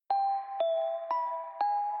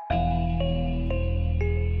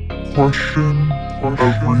Question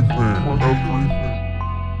everything.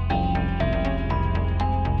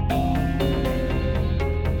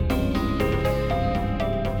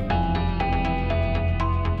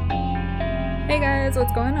 Hey guys,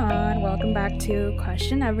 what's going on? Welcome back to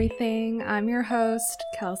Question Everything. I'm your host,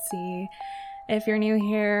 Kelsey. If you're new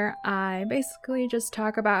here, I basically just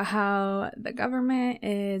talk about how the government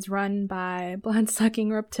is run by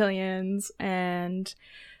blood-sucking reptilians and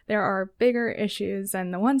there are bigger issues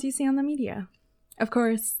than the ones you see on the media. Of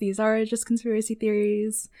course, these are just conspiracy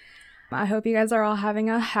theories. I hope you guys are all having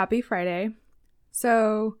a happy Friday.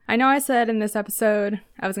 So, I know I said in this episode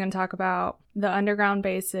I was going to talk about the underground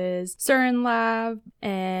bases, CERN lab,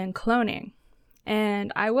 and cloning.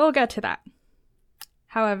 And I will get to that.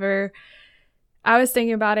 However, I was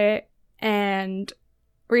thinking about it, and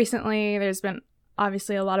recently there's been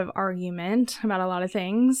obviously a lot of argument about a lot of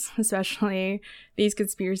things, especially these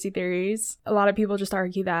conspiracy theories. A lot of people just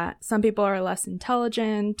argue that some people are less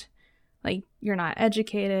intelligent, like you're not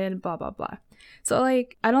educated, blah, blah, blah. So, I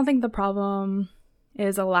don't think the problem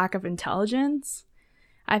is a lack of intelligence.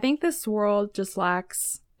 I think this world just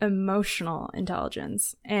lacks emotional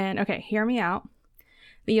intelligence. And okay, hear me out.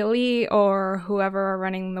 The elite or whoever are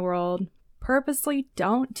running the world purposely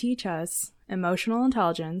don't teach us emotional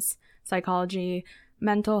intelligence, psychology,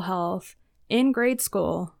 mental health in grade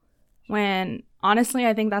school, when honestly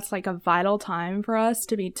I think that's a vital time for us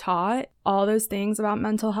to be taught all those things about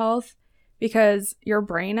mental health, because your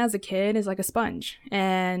brain as a kid is like a sponge.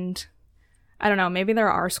 And I don't know, maybe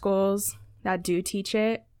there are schools that do teach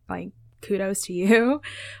it, kudos to you,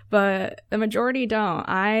 but the majority don't.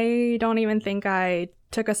 I don't even think I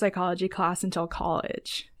took a psychology class until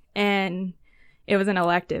college, and it was an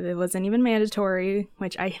elective. It wasn't even mandatory,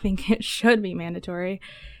 which I think it should be mandatory.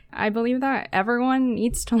 I believe that everyone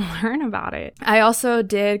needs to learn about it. I also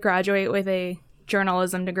did graduate with a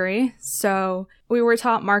journalism degree, so we were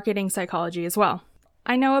taught marketing psychology as well.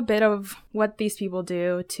 I know a bit of what these people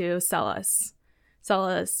do to sell us. Sell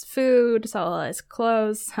us food, sell us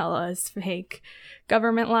clothes, sell us fake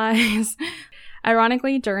government lies.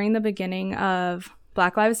 Ironically, during the beginning of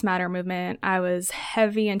Black Lives Matter movement, I was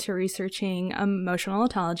heavy into researching emotional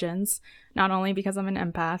intelligence, not only because I'm an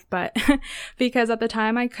empath, but because at the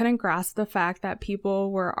time I couldn't grasp the fact that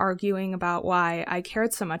people were arguing about why I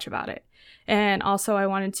cared so much about it. And also I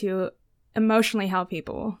wanted to emotionally help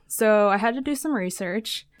people. So I had to do some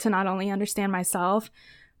research to not only understand myself,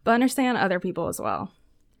 but understand other people as well.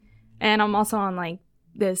 And I'm also on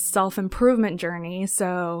this self-improvement journey,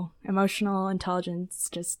 so emotional intelligence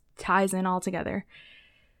just ties in all together.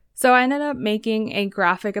 So I ended up making a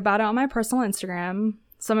graphic about it on my personal Instagram.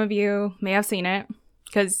 Some of you may have seen it,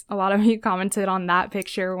 because a lot of you commented on that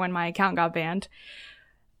picture when my account got banned.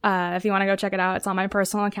 If you want to go check it out, it's on my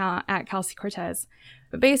personal account at Kelsey Cortez.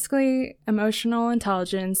 But basically, emotional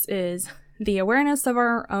intelligence is the awareness of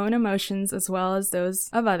our own emotions as well as those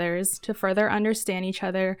of others to further understand each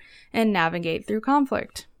other and navigate through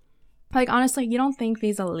conflict. Honestly, you don't think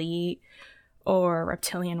these elite or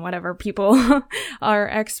reptilian, whatever, people are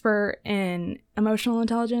expert in emotional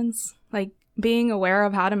intelligence? Being aware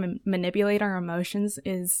of how to manipulate our emotions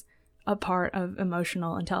is a part of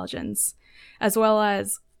emotional intelligence, as well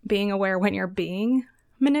as being aware when you're being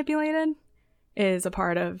manipulated is a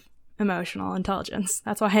part of emotional intelligence.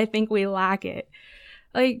 That's why I think we lack it.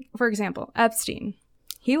 For example, Epstein.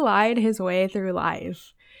 He lied his way through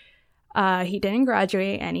life. He didn't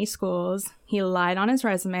graduate any schools. He lied on his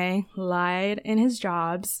resume, lied in his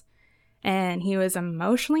jobs, and he was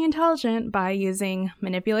emotionally intelligent by using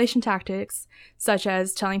manipulation tactics such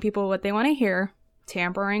as telling people what they want to hear,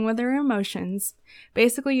 tampering with their emotions,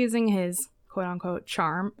 basically using his quote-unquote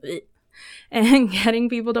charm, and getting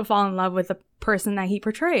people to fall in love with the person that he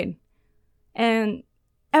portrayed. And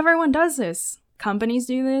everyone does this. Companies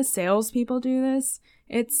do this. Salespeople do this.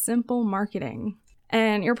 It's simple marketing.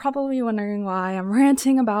 And you're probably wondering why I'm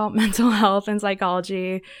ranting about mental health and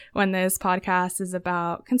psychology when this podcast is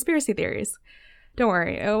about conspiracy theories. Don't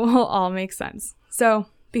worry, it will all make sense. So,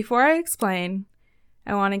 before I explain,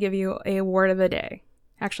 I want to give you a word of the day.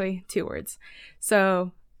 Actually, 2 words.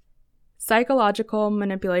 So, psychological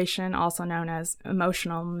manipulation, also known as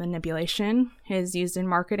emotional manipulation, is used in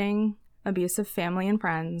marketing, abuse of family and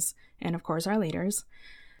friends, and of course our leaders.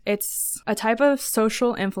 It's a type of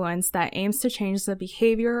social influence that aims to change the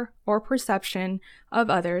behavior or perception of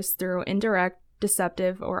others through indirect,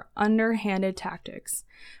 deceptive, or underhanded tactics.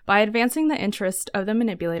 By advancing the interest of the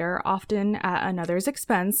manipulator, often at another's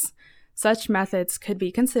expense, such methods could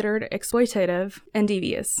be considered exploitative and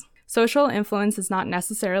devious. Social influence is not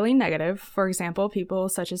necessarily negative. For example, people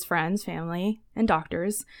such as friends, family, and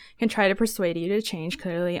doctors can try to persuade you to change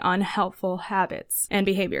clearly unhelpful habits and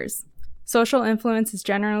behaviors. Social influence is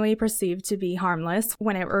generally perceived to be harmless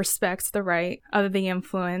when it respects the right of the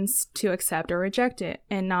influence to accept or reject it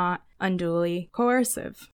and not unduly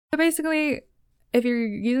coercive. So basically, if you're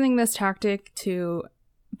using this tactic to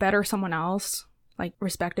better someone else, like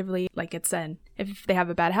respectively, like it said, if they have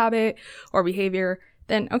a bad habit or behavior,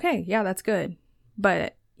 then okay, yeah, that's good.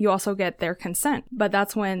 But you also get their consent. But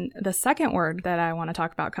that's when the second word that I want to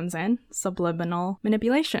talk about comes in, subliminal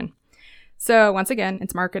manipulation. So once again,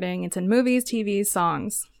 it's marketing. It's in movies, TV,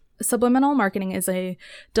 songs. Subliminal marketing is a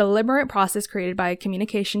deliberate process created by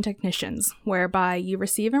communication technicians, whereby you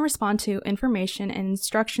receive and respond to information and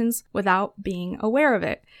instructions without being aware of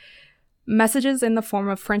it. Messages in the form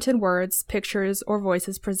of printed words, pictures, or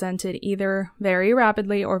voices presented either very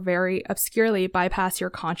rapidly or very obscurely bypass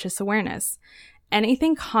your conscious awareness.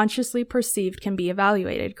 Anything consciously perceived can be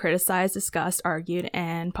evaluated, criticized, discussed, argued,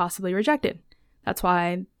 and possibly rejected. That's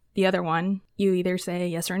why the other one, you either say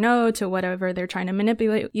yes or no to whatever they're trying to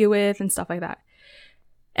manipulate you with and stuff like that.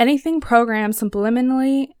 Anything programmed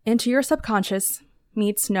subliminally into your subconscious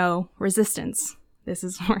meets no resistance. This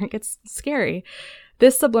is where it gets scary.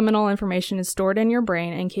 This subliminal information is stored in your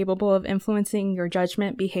brain and capable of influencing your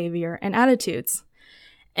judgment, behavior, and attitudes.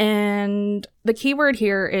 And the key word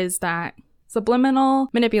here is that subliminal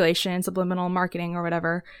manipulation, subliminal marketing, or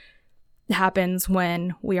whatever, happens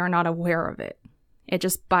when we are not aware of it. It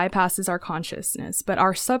just bypasses our consciousness. But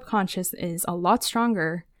our subconscious is a lot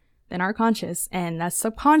stronger than our conscious, and that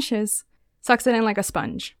subconscious sucks it in like a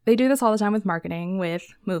sponge. They do this all the time with marketing, with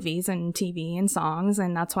movies and TV and songs,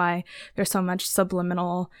 and that's why there's so much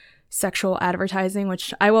subliminal sexual advertising,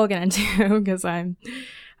 which I will get into because I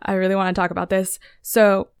really want to talk about this.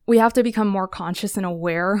 So we have to become more conscious and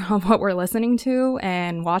aware of what we're listening to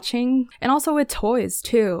and watching. And also with toys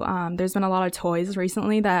too. There's been a lot of toys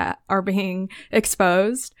recently that are being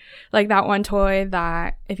exposed. Like that one toy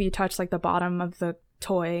that if you touch like the bottom of the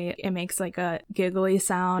toy, it makes like a giggly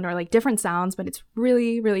sound or like different sounds, but it's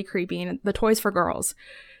really, really creepy. And the toy's for girls.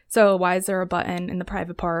 So why is there a button in the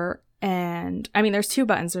private part? And I mean, there's two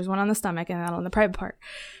buttons. There's one on the stomach and that on the private part.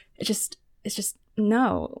 It's just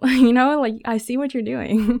no, like I see what you're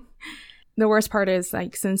doing. The worst part is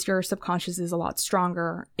like, since your subconscious is a lot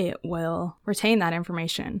stronger, it will retain that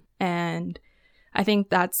information. And I think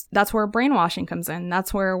that's where brainwashing comes in.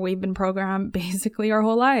 That's where we've been programmed basically our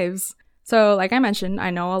whole lives. So like I mentioned,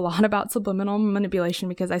 I know a lot about subliminal manipulation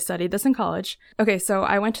because I studied this in college. Okay, so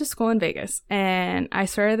I went to school in Vegas, and I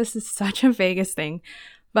swear this is such a Vegas thing,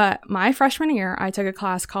 but my freshman year, I took a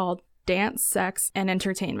class called Dance, Sex, and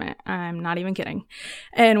Entertainment. I'm not even kidding.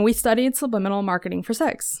 And we studied subliminal marketing for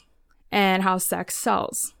sex and how sex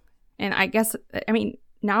sells. And I mean,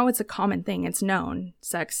 now it's a common thing. It's known.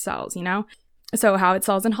 Sex sells, So how it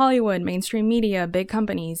sells in Hollywood, mainstream media, big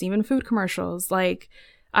companies, even food commercials. Like,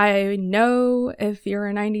 I know if you're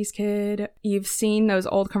a 90s kid, you've seen those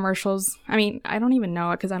old commercials. I mean, I don't even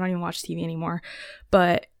know it because I don't even watch TV anymore.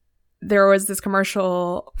 But there was this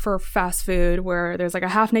commercial for fast food where there's like a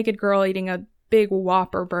half-naked girl eating a big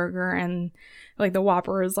Whopper burger, and like the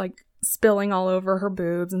Whopper is like spilling all over her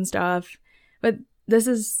boobs and stuff. But this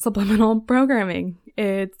is subliminal programming.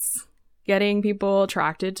 It's getting people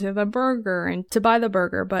attracted to the burger and to buy the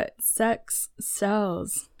burger, but sex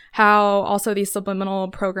sells. How also these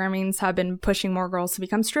subliminal programmings have been pushing more girls to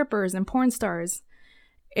become strippers and porn stars.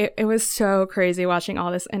 It was so crazy watching all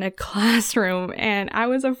this in a classroom, and I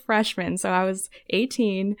was a freshman, so I was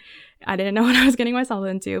 18. I didn't know what I was getting myself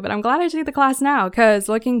into, but I'm glad I took the class now, because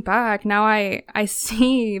looking back, now I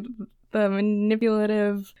see the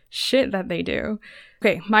manipulative shit that they do.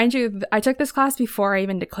 Okay, mind you, I took this class before I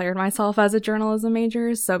even declared myself as a journalism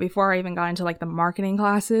major, so before I even got into like the marketing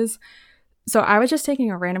classes. So I was just taking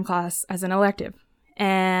a random class as an elective.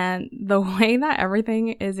 And the way that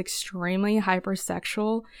everything is extremely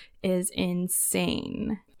hypersexual is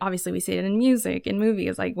insane. Obviously, we see it in music, in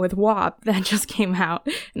movies, like with WAP that just came out.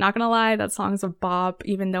 Not gonna lie, that song's a bop,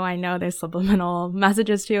 even though I know there's subliminal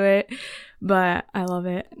messages to it. But I love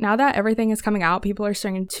it. Now that everything is coming out, people are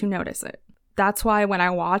starting to notice it. That's why when I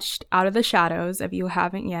watched Out of the Shadows, if you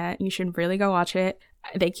haven't yet, you should really go watch it.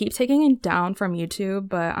 They keep taking it down from YouTube,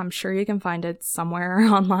 but I'm sure you can find it somewhere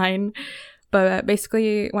online. But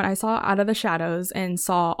basically, when I saw Out of the Shadows and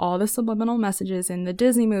saw all the subliminal messages in the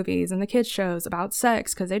Disney movies and the kids shows about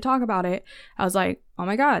sex, because they talk about it, I was like, oh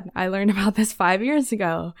my God, I learned about this 5 years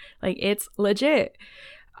ago. Like, it's legit.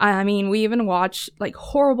 I mean, we even watch like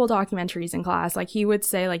horrible documentaries in class. Like, he would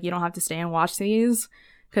say, like, you don't have to stay and watch these.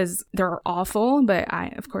 because they're awful, but I,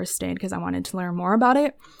 of course, stayed because I wanted to learn more about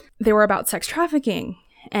it. They were about sex trafficking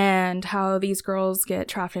and how these girls get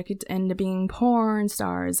trafficked into being porn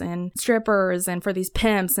stars and strippers and for these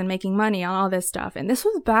pimps and making money on all this stuff. And this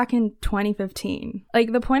was back in 2015.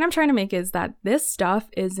 Like, the point I'm trying to make is that this stuff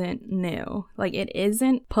isn't new. Like, it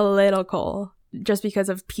isn't political just because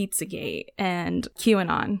of Pizzagate and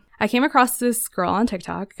QAnon. I came across this girl on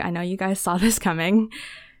TikTok. I know you guys saw this coming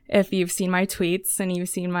if you've seen my tweets and you've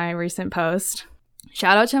seen my recent post.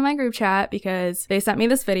 Shout out to my group chat because they sent me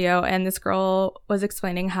this video and this girl was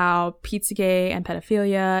explaining how Pizzagate and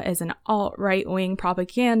pedophilia is an alt-right wing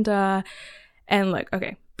propaganda. And look,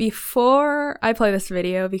 okay, before I play this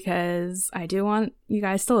video, because I do want you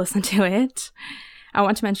guys to listen to it, I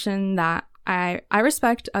want to mention that I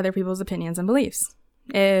respect other people's opinions and beliefs.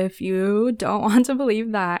 If you don't want to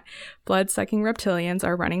believe that blood-sucking reptilians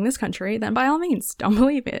are running this country, then by all means, don't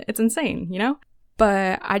believe it. It's insane, you know?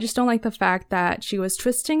 But I just don't like the fact that she was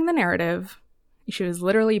twisting the narrative. She was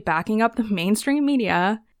literally backing up the mainstream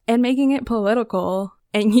media and making it political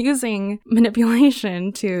and using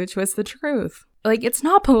manipulation to twist the truth. Like, it's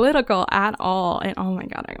not political at all. And oh my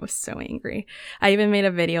God, I was so angry. I even made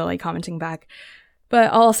a video like commenting back.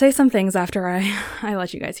 But I'll say some things after I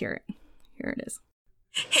let you guys hear it. Here it is.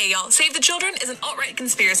 Hey y'all, Save the Children is an alt-right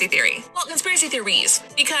conspiracy theory. Well, conspiracy theories.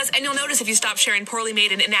 Because, and you'll notice if you stop sharing poorly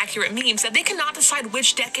made and inaccurate memes, that they cannot decide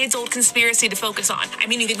which decades-old conspiracy to focus on. I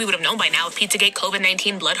mean, you think we would have known by now if Pizzagate,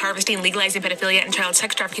 COVID-19, blood harvesting, legalizing pedophilia, and child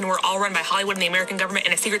sex trafficking were all run by Hollywood and the American government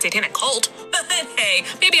and a secret satanic cult? But hey,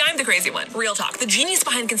 maybe I'm the crazy one. Real talk, the genius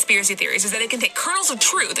behind conspiracy theories is that they can take kernels of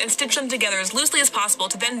truth and stitch them together as loosely as possible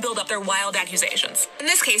to then build up their wild accusations. In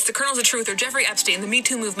this case, the kernels of truth are Jeffrey Epstein, the Me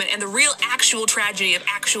Too movement, and the real actual tragedy of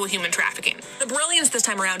actual human trafficking. The brilliance this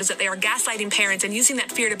time around is that they are gaslighting parents and using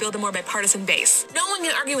that fear to build a more bipartisan base. No one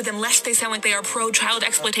can argue with them lest they sound like they are pro-child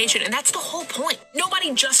exploitation, and that's the whole point.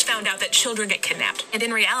 Nobody just found out that children get kidnapped. And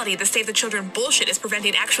in reality, the Save the Children bullshit is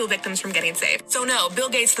preventing actual victims from getting saved. So no, Bill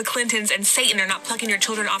Gates, the Clintons, and Satan are not plucking your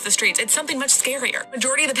children off the streets. It's something much scarier.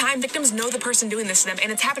 Majority of the time, victims know the person doing this to them,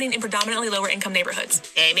 and it's happening in predominantly lower income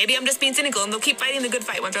neighborhoods. Hey, maybe I'm just being cynical, and they'll keep fighting the good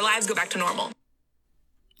fight once their lives go back to normal.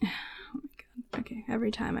 Okay,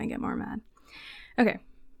 every time I get more mad. Okay,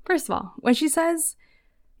 first of all, when she says,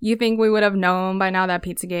 you think we would have known by now that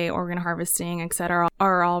Pizzagate, organ harvesting, etc.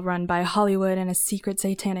 are all run by Hollywood and a secret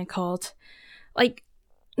satanic cult. Like,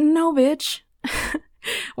 no, bitch.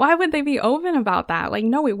 Why would they be open about that? Like,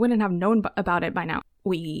 no, we wouldn't have known about it by now.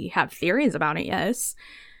 We have theories about it, yes.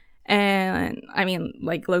 And, I mean,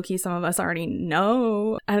 like, low-key, some of us already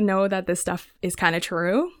know. I know that this stuff is kind of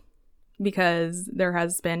true, because there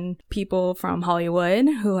has been people from Hollywood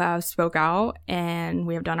who have spoke out and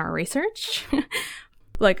we have done our research.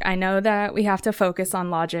 Look, I know that we have to focus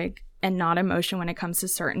on logic and not emotion when it comes to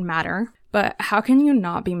certain matter, but how can you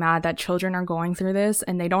not be mad that children are going through this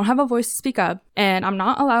and they don't have a voice to speak up? And I'm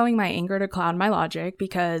not allowing my anger to cloud my logic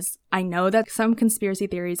because I know that some conspiracy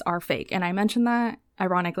theories are fake. And I mentioned that,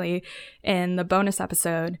 ironically, in the bonus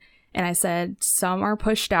episode. And I said some are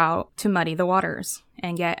pushed out to muddy the waters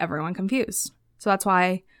and get everyone confused. So that's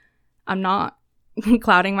why I'm not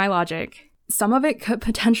clouding my logic. Some of it could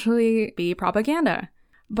potentially be propaganda,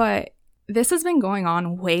 but this has been going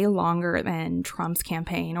on way longer than Trump's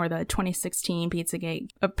campaign or the 2016 Pizzagate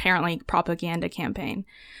apparently propaganda campaign.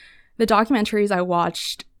 The documentaries I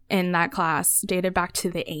watched in that class dated back to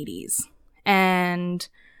the 80s. And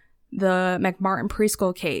the McMartin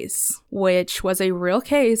preschool case, which was a real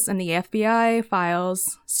case, and the FBI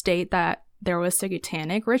files state that there was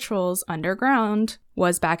satanic rituals underground,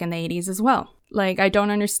 was back in the 80s as well. Like, I don't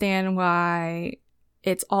understand why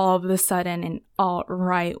it's all of a sudden an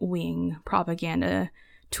alt-right wing propaganda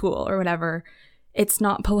tool or whatever. It's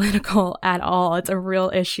not political at all. It's a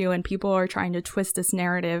real issue, and people are trying to twist this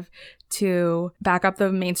narrative to back up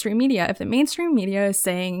the mainstream media. If the mainstream media is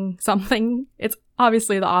saying something, it's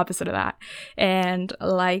obviously the opposite of that. And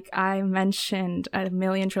like I mentioned a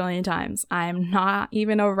million trillion times, I'm not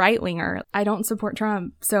even a right-winger. I don't support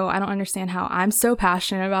Trump, so I don't understand how I'm so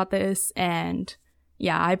passionate about this. And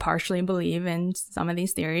yeah, I partially believe in some of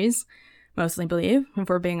these theories. Mostly believe, if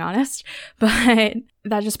we're being honest, but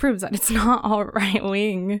that just proves that it's not all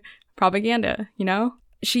right-wing propaganda, you know?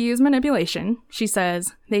 She used manipulation. She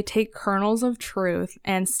says they take kernels of truth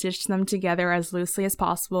and stitch them together as loosely as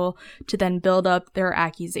possible to then build up their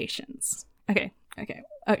accusations. Okay.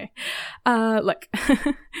 Look,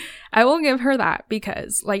 I will give her that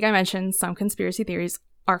because, like I mentioned, some conspiracy theories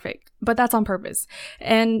are fake, but that's on purpose.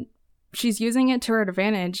 And she's using it to her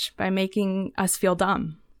advantage by making us feel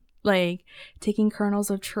dumb. Like, taking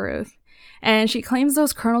kernels of truth. And she claims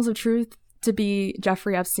those kernels of truth to be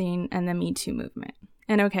Jeffrey Epstein and the Me Too movement.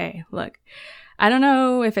 And okay, look, I don't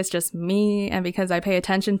know if it's just me and because I pay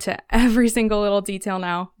attention to every single little detail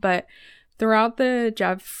now, but throughout the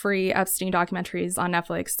Jeffrey Epstein documentaries on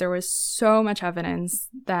Netflix, there was so much evidence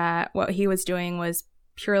that what he was doing was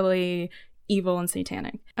purely evil and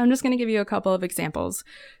satanic. I'm just going to give you a couple of examples.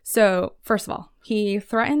 So, first of all, he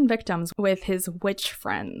threatened victims with his witch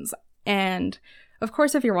friends. And of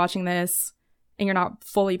course, if you're watching this and you're not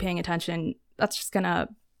fully paying attention, that's just going to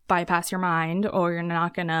bypass your mind, or you're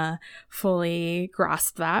not going to fully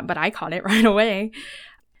grasp that. But I caught it right away.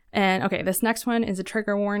 And okay, this next one is a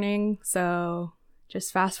trigger warning, so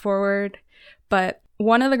just fast forward. But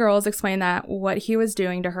one of the girls explained that what he was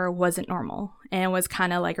doing to her wasn't normal and was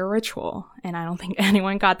kind of like a ritual. And I don't think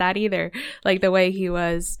anyone got that either, like the way he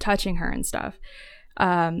was touching her and stuff.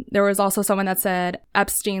 There was also someone that said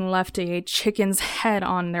Epstein left a chicken's head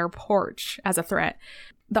on their porch as a threat.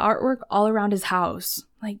 The artwork all around his house,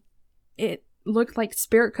 like it looked like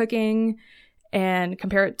spirit cooking, and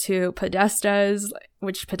compare it to Podesta's,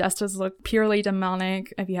 which Podesta's look purely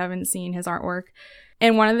demonic if you haven't seen his artwork.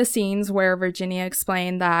 In one of the scenes where Virginia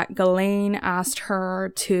explained that Ghislaine asked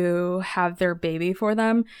her to have their baby for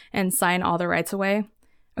them and sign all the rights away.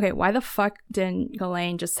 Okay, why the fuck didn't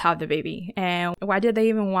Ghislaine just have the baby? And why did they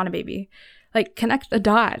even want a baby? Like, connect the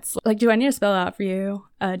dots. Like, do I need to spell it out for you?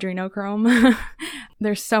 Adrenochrome.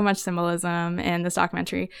 There's so much symbolism in this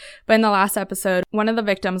documentary. But in the last episode, one of the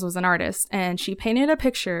victims was an artist, and she painted a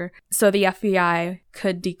picture so the FBI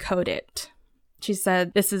could decode it. She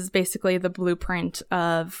said this is basically the blueprint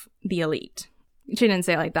of the elite. She didn't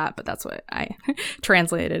say it like that, but that's what I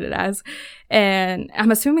translated it as. And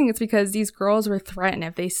I'm assuming it's because these girls were threatened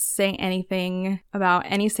if they say anything about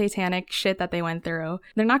any satanic shit that they went through.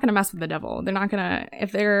 They're not going to mess with the devil. They're not going to,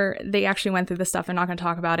 if they actually went through this stuff, they're not going to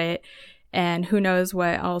talk about it. And who knows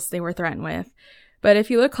what else they were threatened with. But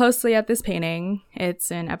if you look closely at this painting,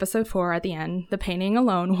 it's in episode 4 at the end. The painting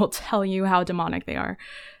alone will tell you how demonic they are.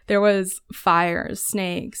 There was fires,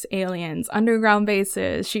 snakes, aliens, underground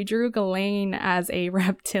bases. She drew Ghislaine as a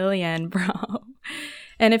reptilian, bro.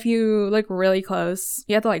 And if you look really close,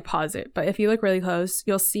 you have to like pause it. But if you look really close,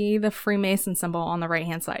 you'll see the Freemason symbol on the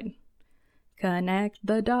right-hand side. Connect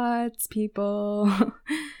the dots, people.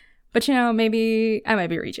 But, you know, maybe I might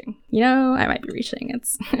be reaching.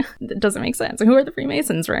 It doesn't make sense. Who are the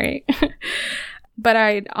Freemasons, right? But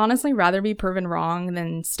I'd honestly rather be proven wrong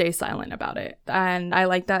than stay silent about it. And I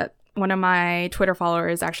like that one of my Twitter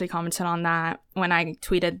followers actually commented on that when I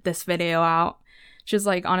tweeted this video out. She was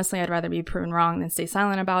like, honestly, I'd rather be proven wrong than stay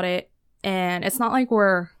silent about it. And it's not like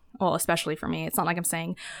especially for me, it's not like I'm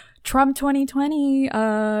saying, Trump 2020,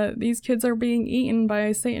 these kids are being eaten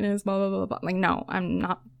by Satanists, blah, blah, blah, blah. Like, no, I'm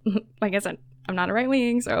not, like I said, I'm not a right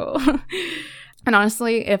wing, so... And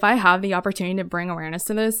honestly, if I have the opportunity to bring awareness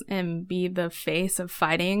to this and be the face of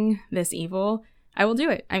fighting this evil, I will do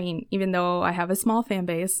it. I mean, even though I have a small fan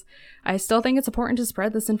base, I still think it's important to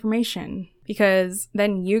spread this information because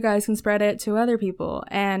then you guys can spread it to other people.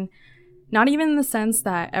 And not even in the sense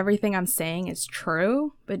that everything I'm saying is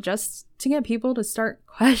true, but just to get people to start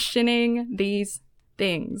questioning these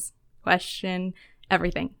things. Question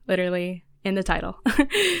everything, literally. In the title.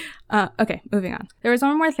 Okay, moving on. There was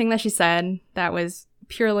one more thing that she said that was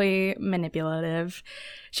purely manipulative.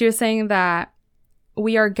 She was saying that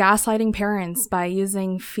we are gaslighting parents by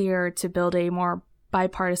using fear to build a more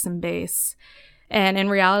bipartisan base. And in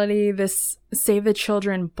reality, this save the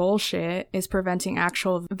children bullshit is preventing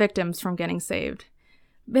actual victims from getting saved.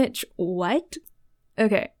 Bitch, what?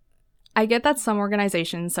 Okay, I get that some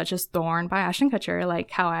organizations, such as Thorn by Ashton Kutcher, like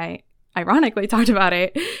how I ironically talked about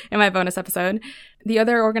it in my bonus episode. The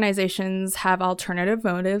other organizations have alternative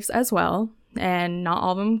motives as well, and not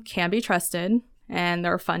all of them can be trusted, and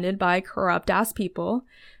they're funded by corrupt-ass people.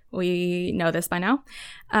 We know this by now.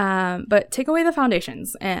 But take away the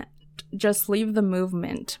foundations and just leave the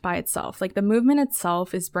movement by itself. Like, the movement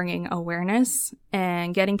itself is bringing awareness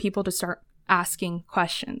and getting people to start asking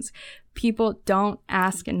questions. People don't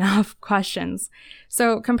ask enough questions.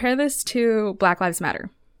 So compare this to Black Lives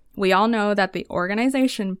Matter. We all know that the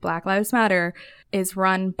organization Black Lives Matter is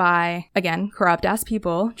run by, again, corrupt-ass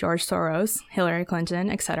people, George Soros, Hillary Clinton,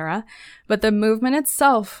 etc. But the movement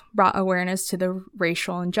itself brought awareness to the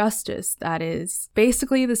racial injustice that is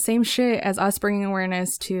basically the same shit as us bringing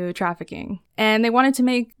awareness to trafficking. And they wanted to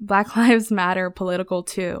make Black Lives Matter political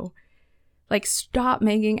too. Like, stop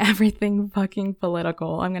making everything fucking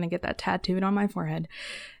political. I'm gonna get that tattooed on my forehead.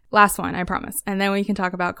 Last one, I promise. And then we can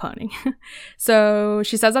talk about cloning. So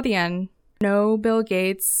she says at the end, No, Bill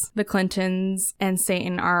Gates, the Clintons, and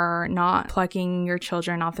Satan are not plucking your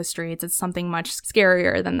children off the streets. It's something much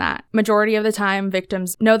scarier than that. Majority of the time,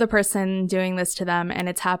 victims know the person doing this to them, and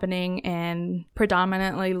it's happening in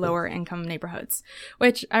predominantly lower income neighborhoods,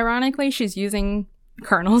 which ironically, she's using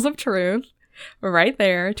kernels of truth right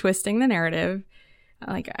there, twisting the narrative.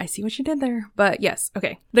 Like, I see what you did there. But yes,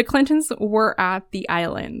 okay. The Clintons were at the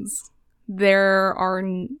islands. There are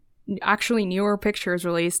actually newer pictures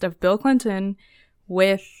released of Bill Clinton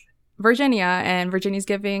with Virginia, and Virginia's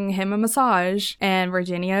giving him a massage, and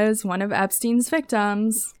Virginia is one of Epstein's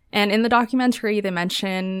victims. And in the documentary, they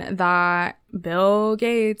mention that Bill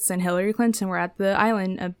Gates and Hillary Clinton were at the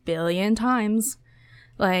island 1 billion times.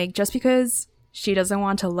 Like, just because she doesn't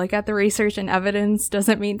want to look at the research and evidence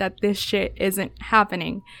doesn't mean that this shit isn't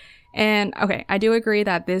happening. And okay, I do agree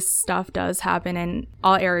that this stuff does happen in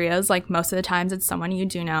all areas. Like, most of the times it's someone you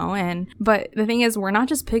do know. But the thing is, we're not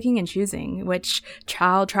just picking and choosing which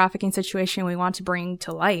child trafficking situation we want to bring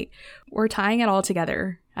to light. We're tying it all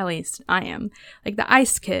together. At least I am. Like the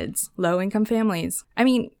ICE kids, low-income families. I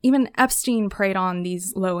mean, even Epstein preyed on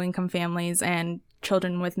these low-income families and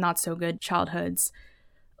children with not so good childhoods.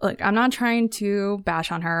 Look, I'm not trying to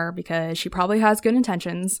bash on her because she probably has good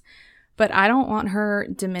intentions. But I don't want her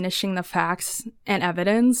diminishing the facts and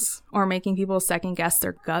evidence or making people second guess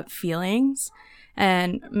their gut feelings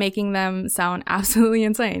and making them sound absolutely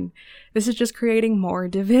insane. This is just creating more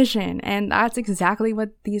division, and that's exactly what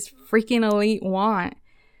these freaking elite want.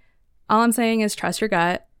 All I'm saying is trust your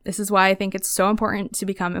gut. This is why I think it's so important to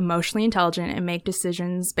become emotionally intelligent and make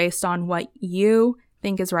decisions based on what you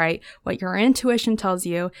think is right, what your intuition tells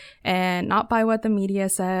you, and not by what the media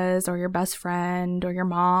says or your best friend or your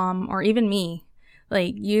mom or even me.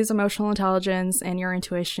 Like, use emotional intelligence and your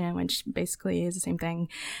intuition, which basically is the same thing,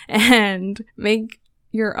 and make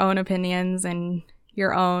your own opinions and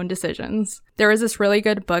your own decisions. There was this really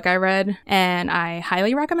good book I read, and I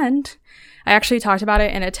highly recommend. I actually talked about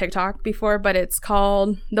it in a TikTok before, but it's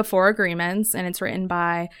called The Four Agreements, and it's written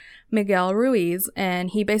by Miguel Ruiz, and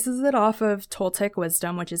he bases it off of Toltec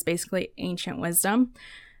wisdom, which is basically ancient wisdom.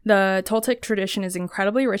 The Toltec tradition is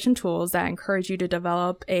incredibly rich in tools that encourage you to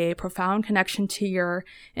develop a profound connection to your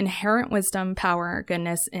inherent wisdom, power,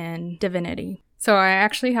 goodness, and divinity. So I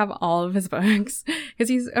actually have all of his books because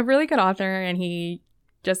he's a really good author and he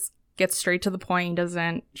just gets straight to the point. He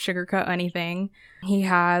doesn't sugarcoat anything. He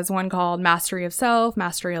has one called Mastery of Self,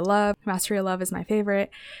 Mastery of Love. Mastery of Love is my favorite.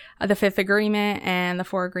 The Fifth Agreement and the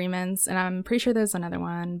Four Agreements. And I'm pretty sure there's another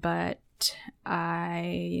one, but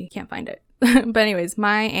I can't find it. But anyways,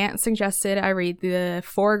 my aunt suggested I read the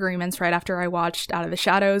Four Agreements right after I watched Out of the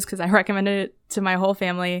Shadows because I recommended it to my whole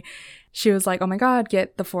family. She was like, oh my God,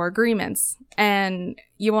 get the Four Agreements. And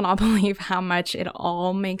you will not believe how much it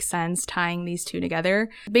all makes sense tying these two together.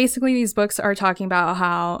 Basically, these books are talking about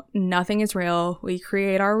how nothing is real, we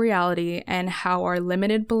create our reality, and how our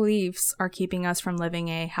limited beliefs are keeping us from living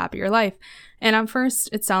a happier life. And at first,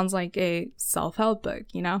 it sounds like a self-help book,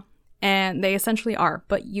 you know? And they essentially are,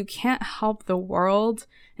 but you can't help the world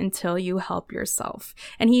until you help yourself.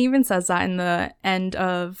 And he even says that in the end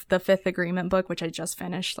of the Fifth Agreement book, which I just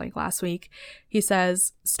finished like last week. He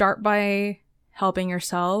says, start by helping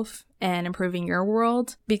yourself and improving your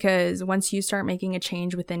world, because once you start making a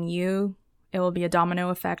change within you, it will be a domino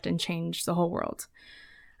effect and change the whole world.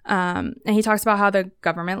 And he talks about how the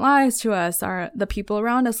government lies to us, the people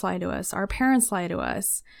around us lie to us, our parents lie to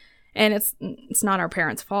us. And it's not our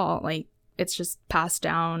parents' fault. Like, it's just passed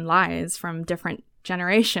down lies from different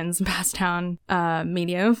generations, passed down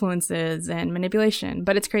media influences and manipulation.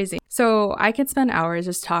 But it's crazy. So I could spend hours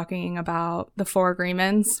just talking about the Four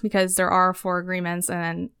Agreements, because there are four agreements, and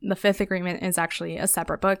then the Fifth Agreement is actually a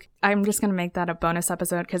separate book. I'm just going to make that a bonus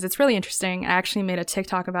episode because it's really interesting. I actually made a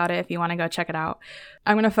TikTok about it if you want to go check it out.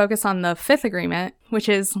 I'm going to focus on the Fifth Agreement, which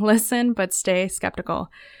is listen but stay skeptical.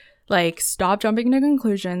 Like, stop jumping to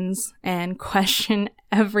conclusions and question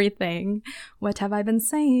everything. What have I been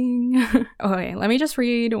saying? Okay, let me just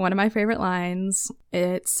read one of my favorite lines.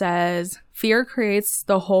 It says, fear creates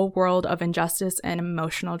the whole world of injustice and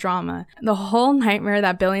emotional drama. The whole nightmare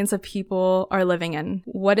that billions of people are living in.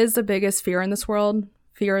 What is the biggest fear in this world?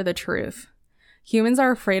 Fear of the truth. Humans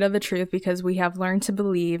are afraid of the truth because we have learned to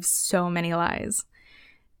believe so many lies.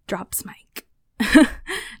 Drops mic.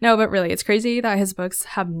 No, but really, it's crazy that his books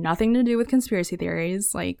have nothing to do with conspiracy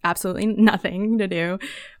theories, like absolutely nothing to do,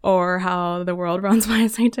 or how the world runs by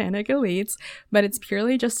satanic elites, but it's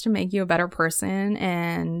purely just to make you a better person.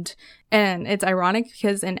 And it's ironic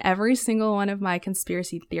because in every single one of my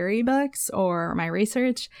conspiracy theory books or my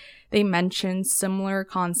research, they mention similar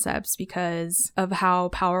concepts because of how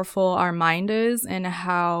powerful our mind is and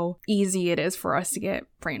how easy it is for us to get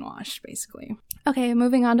brainwashed, basically. Okay,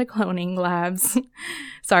 moving on to cloning labs.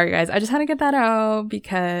 Sorry, guys. I just had to get that out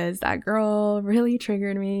because that girl really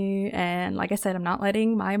triggered me. And like I said, I'm not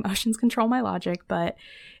letting my emotions control my logic, but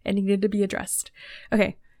it needed to be addressed.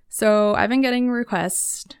 Okay, so I've been getting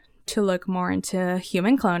requests to look more into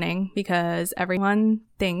human cloning because everyone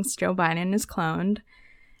thinks Joe Biden is cloned.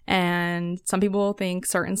 And some people think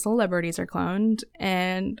certain celebrities are cloned.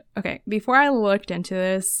 And okay, before I looked into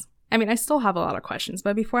this, I mean, I still have a lot of questions,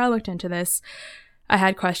 but before I looked into this, I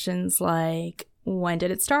had questions like, when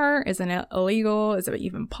did it start? Isn't it illegal? Is it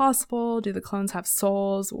even possible? Do the clones have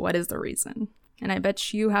souls? What is the reason? And I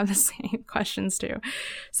bet you have the same questions too.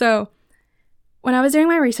 So when I was doing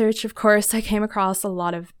my research, of course, I came across a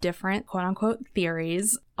lot of different quote unquote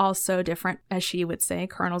theories, also different, as she would say,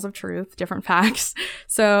 kernels of truth, different facts.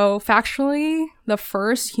 So factually, the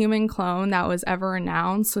first human clone that was ever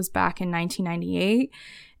announced was back in 1998.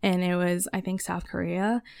 And it was, I think, South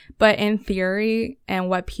Korea. But in theory, and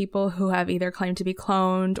what people who have either claimed to be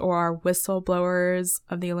cloned or are whistleblowers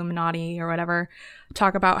of the Illuminati or whatever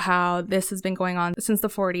talk about how this has been going on since the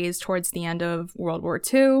 40s towards the end of World War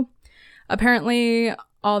II. Apparently,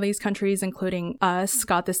 all these countries, including us,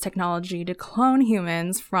 got this technology to clone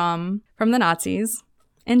humans from the Nazis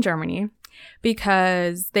in Germany,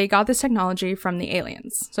 because they got this technology from the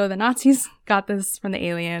aliens. So the Nazis got this from the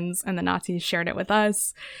aliens and the Nazis shared it with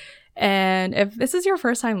us. And if this is your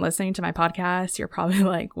first time listening to my podcast, you're probably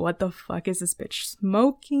like, what the fuck is this bitch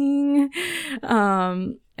smoking?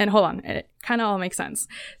 And hold on, it kind of all makes sense.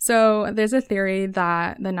 So there's a theory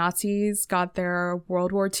that the Nazis got their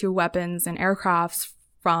World War II weapons and aircrafts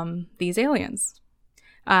from these aliens.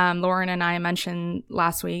 Lauren and I mentioned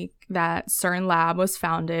last week that CERN lab was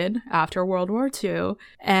founded after World War II.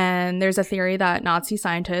 And there's a theory that Nazi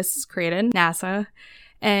scientists created NASA.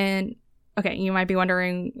 And okay, you might be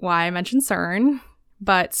wondering why I mentioned CERN,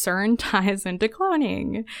 but CERN ties into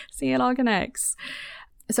cloning. See, it all connects.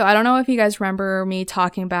 So I don't know if you guys remember me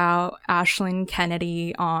talking about Ashlyn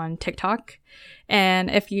Kennedy on TikTok. And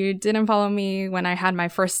if you didn't follow me when I had my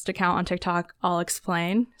first account on TikTok, I'll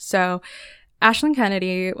explain. So Ashlyn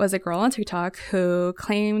Kennedy was a girl on TikTok who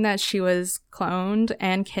claimed that she was cloned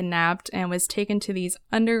and kidnapped and was taken to these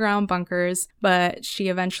underground bunkers, but she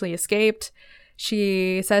eventually escaped.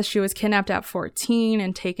 She says she was kidnapped at 14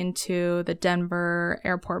 and taken to the Denver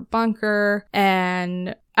airport bunker.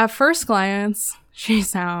 And at first glance, she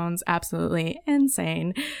sounds absolutely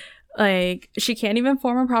insane. Like, she can't even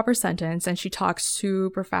form a proper sentence and she talks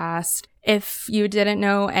super fast. If you didn't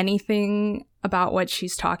know anything about what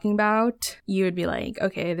she's talking about, you would be like,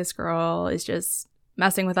 okay, this girl is just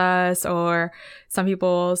messing with us. Or some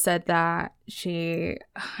people said that I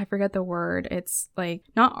forget the word. It's like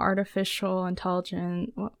not artificial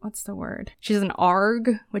intelligence. What's the word? She's an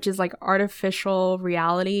ARG, which is like artificial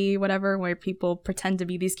reality, whatever, where people pretend to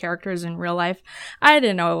be these characters in real life. I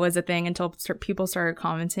didn't know it was a thing until people started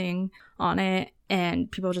commenting on it.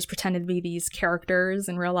 And people just pretended to be these characters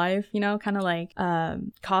in real life, you know, kind of like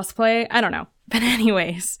cosplay. I don't know. But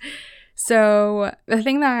anyways, so the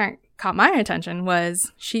thing that caught my attention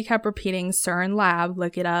was she kept repeating CERN lab,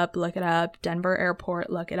 look it up, Denver airport,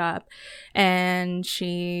 look it up. And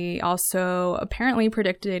she also apparently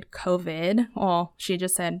predicted COVID. Well, she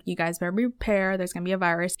just said, you guys better be prepared. There's going to be a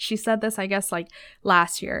virus. She said this, I guess, like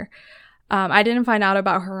last year. I didn't find out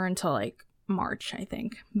about her until like March, I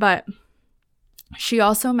think. But she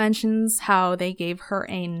also mentions how they gave her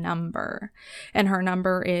a number, and her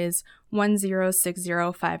number is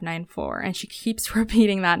 1060594, and she keeps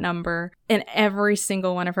repeating that number in every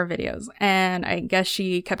single one of her videos. And I guess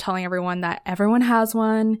she kept telling everyone that everyone has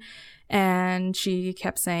one, and she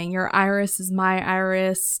kept saying, your iris is my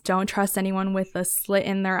iris, don't trust anyone with a slit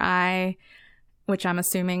in their eye, which I'm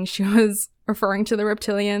assuming she was referring to the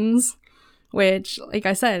reptilians. Which, like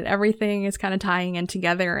I said, everything is kind of tying in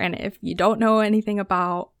together. And if you don't know anything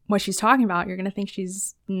about what she's talking about, you're going to think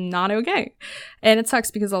she's not okay. And it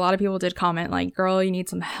sucks because a lot of people did comment like, girl, you need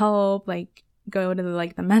some help, like go to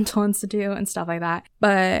the mental institute and stuff like that.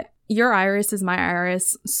 But your iris is my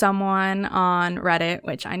iris. Someone on Reddit,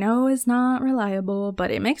 which I know is not reliable,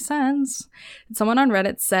 but it makes sense. Someone on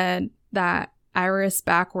Reddit said that iris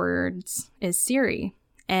backwards is Siri,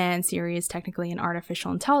 and Siri is technically an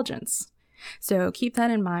artificial intelligence. So keep that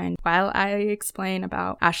in mind while I explain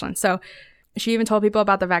about Ashlyn. So she even told people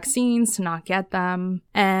about the vaccines to not get them.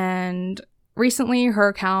 And recently her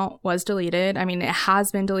account was deleted. I mean, it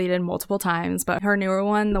has been deleted multiple times, but her newer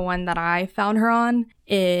one, the one that I found her on,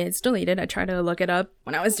 is deleted. I tried to look it up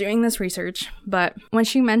when I was doing this research, but when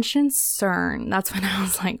she mentioned CERN, that's when I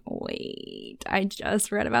was like, wait, I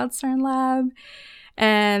just read about CERN Lab.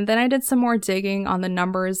 And then I did some more digging on the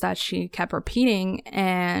numbers that she kept repeating,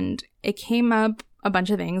 and it came up a bunch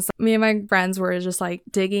of things. Me and my friends were just like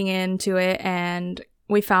digging into it, and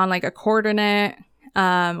we found like a coordinate,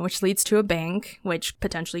 which leads to a bank, which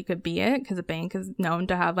potentially could be it, because a bank is known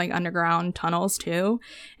to have like underground tunnels too,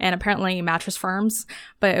 and apparently mattress firms,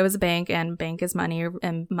 but it was a bank, and bank is money,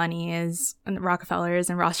 and money is Rockefellers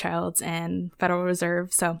and Rothschilds and Federal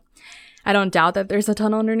Reserve. So I don't doubt that there's a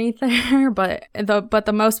tunnel underneath there, but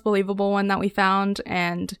the most believable one that we found,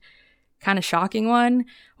 and kind of shocking one,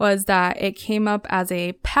 was that it came up as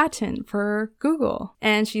a patent for Google.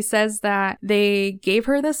 And she says that they gave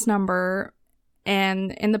her this number,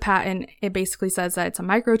 and in the patent, it basically says that it's a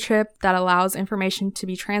microchip that allows information to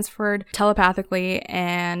be transferred telepathically,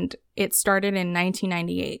 and it started in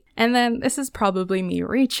 1998. And then this is probably me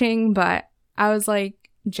reaching, but I was like,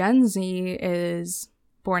 Gen Z is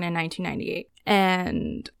born in 1998.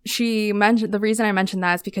 And she mentioned, the reason I mentioned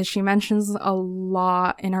that is because she mentions a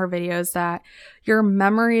lot in her videos that your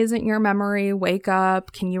memory isn't your memory. Wake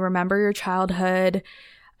up. Can you remember your childhood?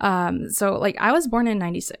 So like I was born in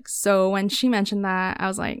 96. So when she mentioned that, I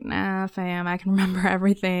was like, nah, fam, I can remember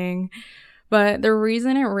everything. But the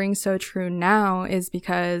reason it rings so true now is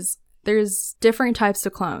because there's different types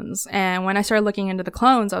of clones. And when I started looking into the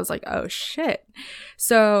clones, I was like, oh shit.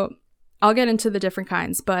 So I'll get into the different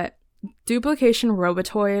kinds, but duplication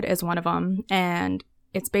robotoid is one of them, and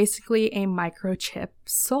it's basically a microchip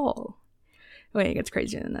soul. Wait, it gets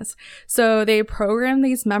crazier than this. So they program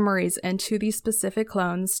these memories into these specific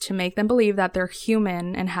clones to make them believe that they're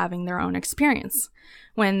human and having their own experience,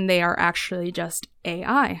 when they are actually just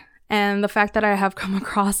AI. And the fact that I have come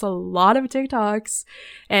across a lot of TikToks,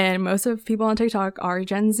 and most of people on TikTok are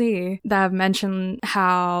Gen Z, that have mentioned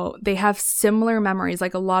how they have similar memories.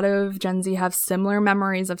 Like a lot of Gen Z have similar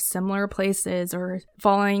memories of similar places, or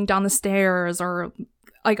falling down the stairs, or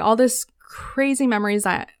like all this crazy memories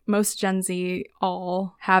that most Gen Z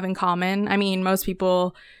all have in common. I mean, most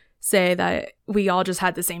people say that we all just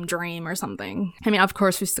had the same dream or something. I mean, of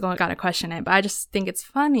course, we still gotta question it, but I just think it's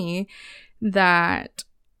funny that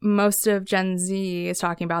most of Gen Z is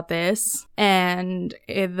talking about this, and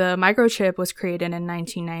the microchip was created in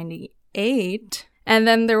 1998. And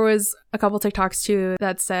then there was a couple TikToks too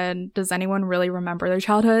that said, does anyone really remember their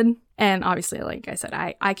childhood? And obviously, like I said,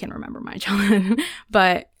 I can remember my childhood,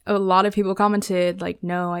 but a lot of people commented like,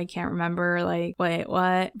 no, I can't remember. Like, wait,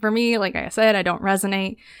 what? For me, like I said, I don't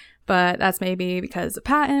resonate. But that's maybe because the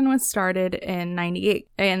patent was started in 98.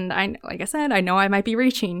 And like I said, I know I might be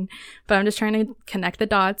reaching, but I'm just trying to connect the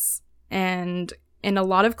dots. And in a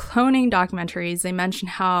lot of cloning documentaries, they mention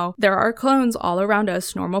how there are clones all around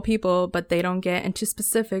us, normal people, but they don't get into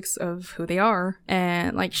specifics of who they are.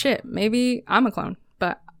 And like, shit, maybe I'm a clone.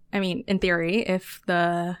 But I mean, in theory, if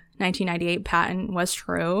the 1998 patent was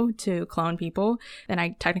true to clone people, then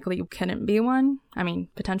I technically couldn't be one. I mean,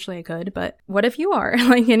 potentially I could, but what if you are?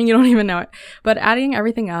 Like, and you don't even know it? But adding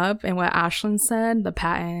everything up and what Ashlyn said, the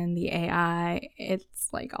patent, the AI, it's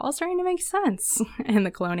like all starting to make sense in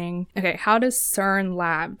the cloning. Okay, how does CERN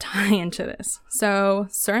Lab tie into this? So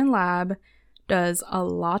CERN Lab does a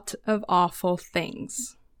lot of awful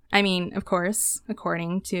things. I mean, of course,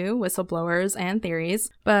 according to whistleblowers and theories,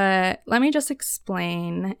 but let me just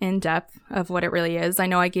explain in depth of what it really is. I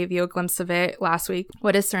know I gave you a glimpse of it last week.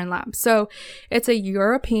 What is CERN Lab? So it's a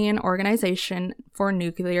European organization for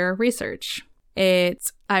nuclear research.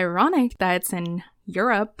 It's ironic that it's in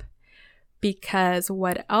Europe, because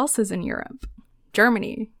what else is in Europe?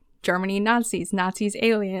 Germany, Nazis,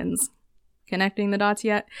 aliens. Connecting the dots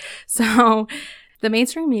yet? So the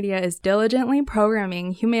mainstream media is diligently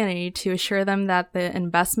programming humanity to assure them that the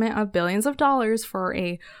investment of billions of dollars for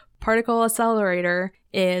a particle accelerator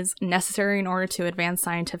is necessary in order to advance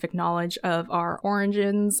scientific knowledge of our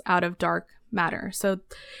origins out of dark matter. So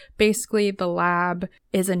basically, the lab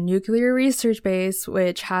is a nuclear research base,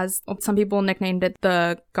 which has, some people nicknamed it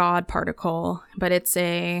the God particle, but it's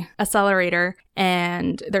a accelerator,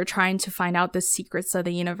 and they're trying to find out the secrets of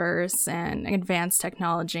the universe and advanced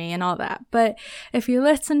technology and all that. But if you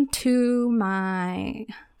listen to my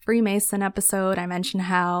Freemason episode, I mentioned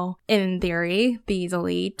how, in theory, these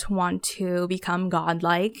elite want to become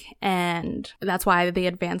godlike, and that's why the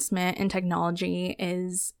advancement in technology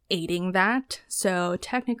is aiding that. So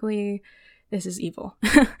technically, this is evil,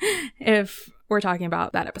 if we're talking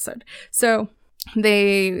about that episode. So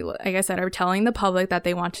They, like I said, are telling the public that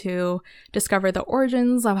they want to discover the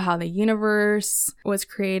origins of how the universe was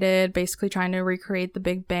created, basically trying to recreate the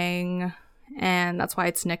Big Bang. And that's why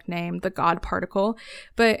it's nicknamed the God particle.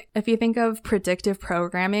 But if you think of predictive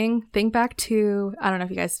programming, think back to, I don't know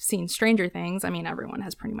if you guys have seen Stranger Things. I mean, everyone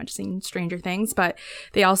has pretty much seen Stranger Things, but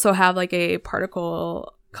they also have like a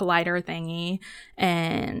particle collider thingy.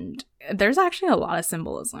 And there's actually a lot of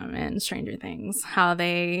symbolism in Stranger Things, how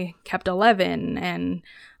they kept 11 and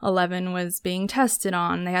 11 was being tested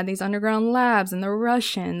on. They had these underground labs and the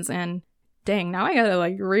Russians, and dang, now I gotta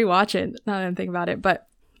like rewatch it now that I think about it. But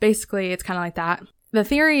basically, it's kind of like that. The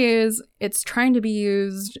theory is it's trying to be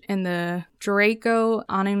used in the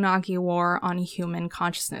Draco-Anunnaki War on human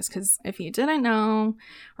consciousness. Because if you didn't know,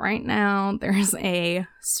 right now there's a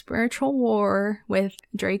spiritual war with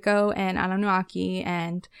Draco and Anunnaki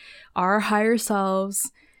and our higher selves.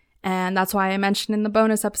 And that's why I mentioned in the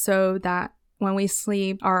bonus episode that when we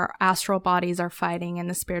sleep, our astral bodies are fighting in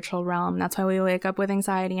the spiritual realm. That's why we wake up with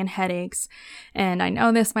anxiety and headaches. And I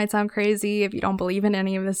know this might sound crazy if you don't believe in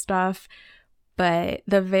any of this stuff, but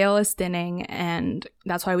the veil is thinning, and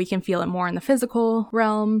that's why we can feel it more in the physical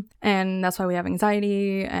realm. And that's why we have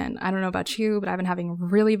anxiety. And I don't know about you, but I've been having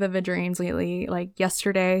really vivid dreams lately. Like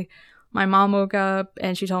yesterday, my mom woke up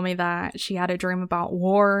and she told me that she had a dream about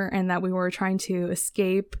war and that we were trying to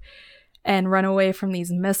escape and run away from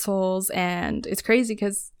these missiles. And it's crazy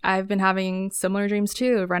because I've been having similar dreams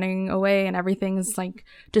too, running away and everything's like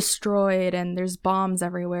destroyed and there's bombs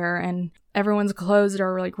everywhere and everyone's clothes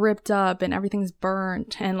are like ripped up and everything's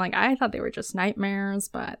burnt. And like, I thought they were just nightmares,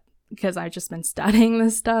 but because I've just been studying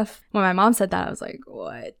this stuff. When my mom said that, I was like,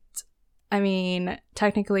 what? I mean,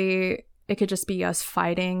 technically it could just be us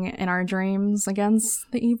fighting in our dreams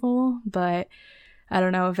against the evil, but I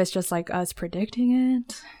don't know if it's just like us predicting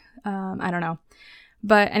it. I don't know.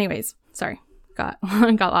 But anyways, sorry, got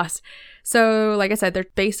lost. So like I said, they're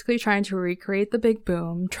basically trying to recreate the Big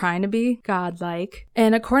Boom, trying to be godlike.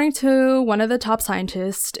 And according to one of the top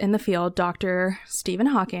scientists in the field, Dr. Stephen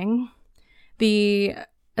Hawking, the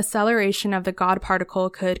acceleration of the God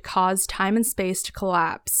particle could cause time and space to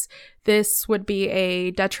collapse. This would be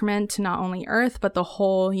a detriment to not only Earth, but the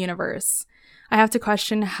whole universe. I have to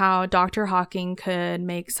question how Dr. Hawking could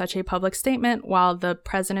make such a public statement while the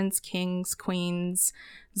presidents, kings, queens,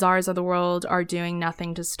 czars of the world are doing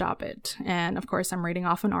nothing to stop it. And of course, I'm reading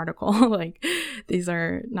off an article. Like, these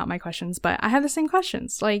are not my questions, but I have the same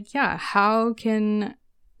questions. Like, yeah, how can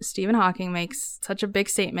Stephen Hawking make such a big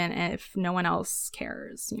statement if no one else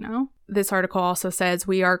cares, you know? This article also says,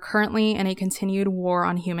 we are currently in a continued war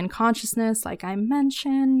on human consciousness, like I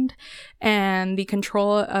mentioned, and the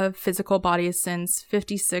control of physical bodies since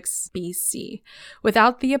 56 BC.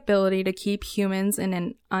 Without the ability to keep humans in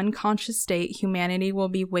an unconscious state, humanity will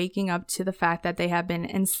be waking up to the fact that they have been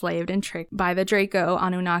enslaved and tricked by the Draco,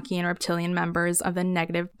 Anunnaki, and reptilian members of the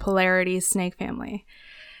negative polarity snake family.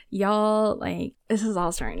 Y'all, like, this is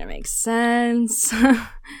all starting to make sense.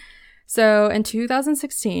 So in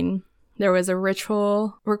 2016, there was a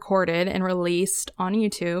ritual recorded and released on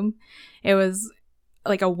YouTube. It was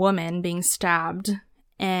like a woman being stabbed,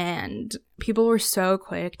 and people were so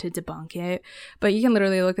quick to debunk it. But you can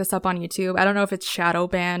literally look this up on YouTube. I don't know if it's shadow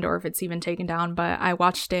banned or if it's even taken down, but I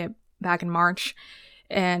watched it back in March,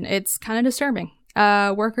 and it's kind of disturbing.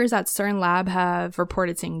 Workers at CERN lab have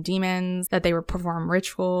reported seeing demons, that they would perform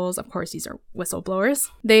rituals. Of course, these are whistleblowers.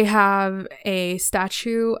 They have a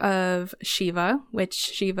statue of Shiva, which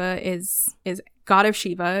Shiva is god of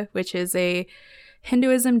Shiva, which is a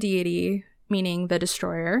Hinduism deity, meaning the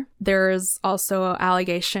destroyer. There's also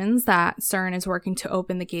allegations that CERN is working to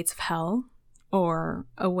open the gates of hell, or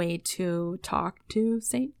a way to talk to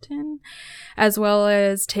Satan, as well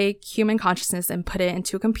as take human consciousness and put it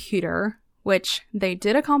into a computer, which they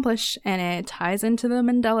did accomplish, and it ties into the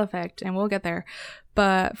Mandela effect, and we'll get there.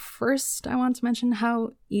 But first, I want to mention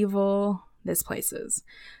how evil this place is.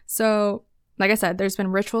 So, like I said, there's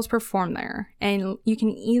been rituals performed there, and you can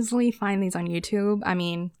easily find these on YouTube. I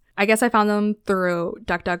mean, I guess I found them through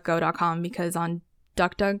DuckDuckGo.com, because on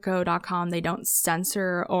DuckDuckGo.com, they don't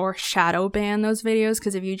censor or shadow ban those videos,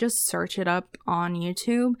 because if you just search it up on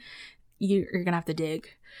YouTube, you're gonna have to dig.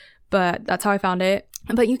 But that's how I found it.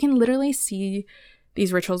 But you can literally see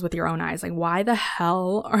these rituals with your own eyes. Like, why the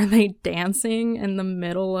hell are they dancing in the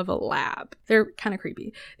middle of a lab? They're kind of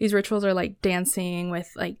creepy. These rituals are like dancing with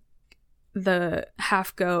like the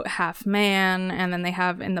half goat, half man, and then they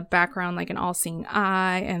have in the background like an all-seeing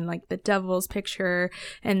eye and like the devil's picture,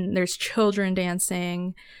 and there's children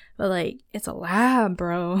dancing. But like, it's a lab,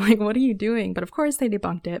 bro. Like, what are you doing? But of course they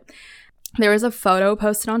debunked it. There was a photo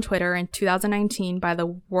posted on Twitter in 2019 by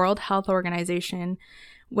the World Health Organization,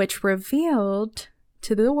 which revealed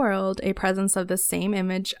to the world a presence of the same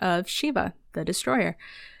image of Shiva, the destroyer,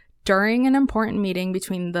 during an important meeting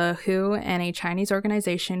between the WHO and a Chinese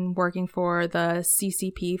organization working for the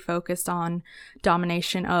CCP focused on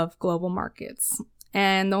domination of global markets.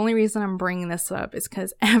 And the only reason I'm bringing this up is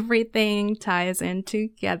because everything ties in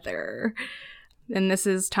together. And this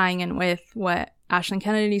is tying in with what Ashland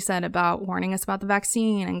Kennedy said about warning us about the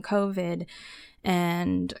vaccine and COVID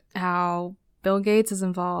and how Bill Gates is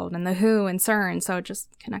involved and the WHO and CERN. So just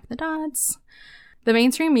connect the dots. The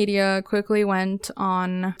mainstream media quickly went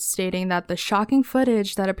on stating that the shocking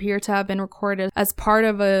footage that appeared to have been recorded as part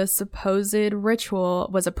of a supposed ritual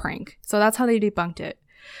was a prank. So that's how they debunked it.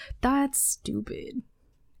 That's stupid.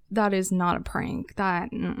 That is not a prank.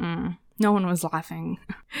 No one was laughing.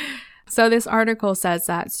 So this article says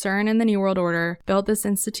that CERN and the New World Order built this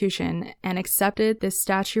institution and accepted this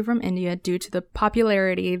statue from India due to the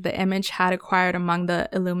popularity the image had acquired among the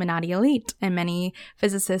Illuminati elite and many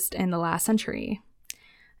physicists in the last century.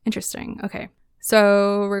 Interesting. Okay.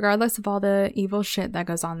 So regardless of all the evil shit that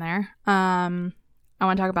goes on there, I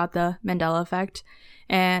want to talk about the Mandela effect.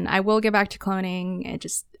 And I will get back to cloning. It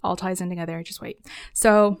just all ties in together. Just wait.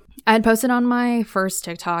 So I had posted on my first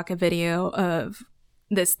TikTok a video of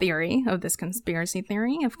this theory, of this conspiracy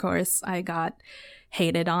theory. Of course, I got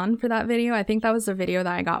hated on for that video. I think that was the video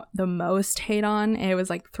that I got the most hate on. It was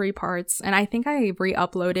like 3 parts. And I think I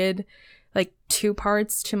re-uploaded like 2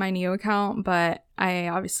 parts to my new account, but I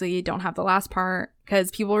obviously don't have the last part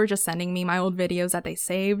because people were just sending me my old videos that they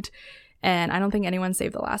saved. And I don't think anyone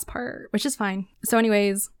saved the last part, which is fine. So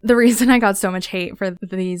anyways, the reason I got so much hate for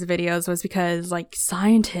these videos was because like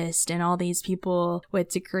scientists and all these people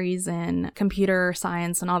with degrees in computer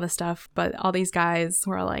science and all this stuff, but all these guys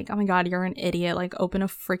were like, oh my God, you're an idiot. Like open a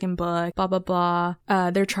freaking book, blah, blah, blah.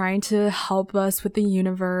 They're trying to help us with the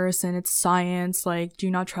universe and it's science. Like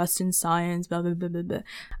do not trust in science, blah, blah, blah, blah,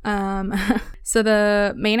 blah. So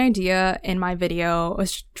the main idea in my video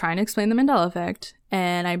was trying to explain the Mandela effect.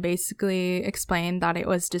 And I basically explained that it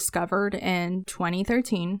was discovered in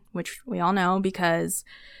 2013, which we all know because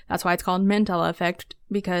that's why it's called Mandela effect,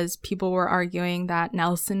 because people were arguing that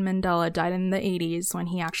Nelson Mandela died in the 80s when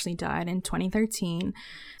he actually died in 2013.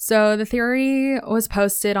 So the theory was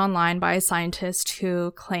posted online by a scientist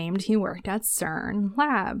who claimed he worked at CERN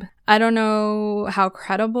lab. I don't know how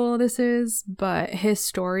credible this is, but his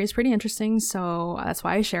story is pretty interesting, so that's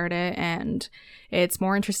why I shared it, and it's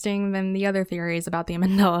more interesting than the other theories about the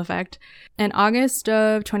Mandela effect. In August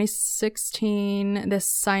of 2016, this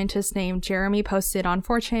scientist named Jeremy posted on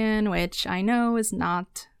 4chan, which I know is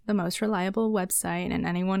not the most reliable website and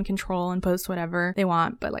anyone can troll and post whatever they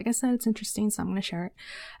want, but like I said, it's interesting, so I'm going to share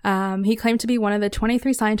it. He claimed to be one of the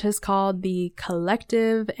 23 scientists called the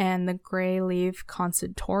Collective and the Grey Leaf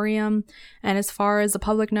Consultorium, and as far as the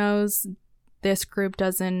public knows, this group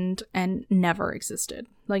doesn't and never existed.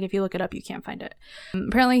 Like if you look it up, you can't find it.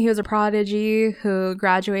 Apparently he was a prodigy who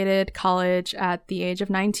graduated college at the age of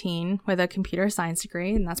 19 with a computer science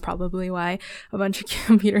degree, and that's probably why a bunch of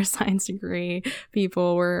computer science degree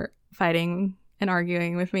people were fighting and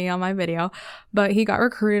arguing with me on my video. But he got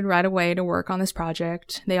recruited right away to work on this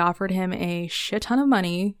project. They offered him a shit ton of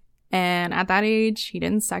money. And at that age, he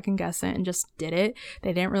didn't second guess it and just did it.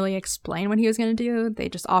 They didn't really explain what he was going to do. They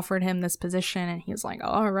just offered him this position and he was like,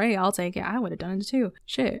 all right, I'll take it. I would have done it too.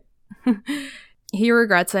 Shit. He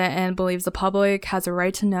regrets it and believes the public has a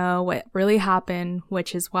right to know what really happened,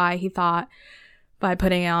 which is why he thought by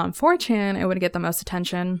putting it on 4chan, it would get the most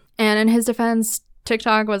attention. And in his defense,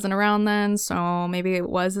 TikTok wasn't around then, so maybe it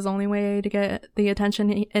was his only way to get the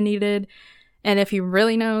attention it needed. And if he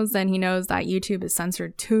really knows, then he knows that YouTube is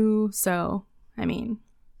censored too. So, I mean,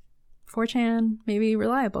 4chan, maybe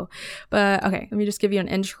reliable. But okay, let me just give you an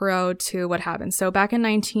intro to what happened. So back in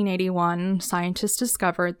 1981, scientists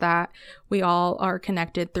discovered that we all are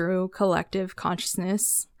connected through collective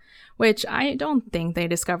consciousness, which I don't think they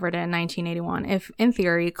discovered it in 1981. If, in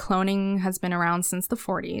theory, cloning has been around since the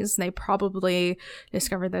 40s, they probably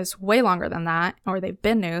discovered this way longer than that, or they've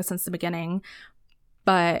been new since the beginning.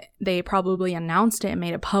 But they probably announced it and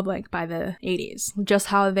made it public by the 80s. Just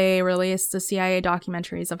how they released the CIA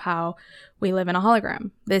documentaries of how we live in a hologram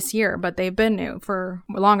this year, but they've been new for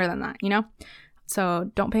longer than that, you know? So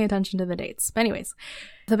don't pay attention to the dates. But anyways,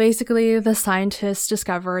 so basically the scientists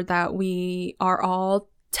discovered that we are all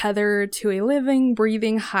tethered to a living,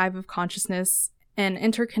 breathing hive of consciousness, an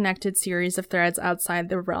interconnected series of threads outside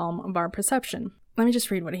the realm of our perception. Let me just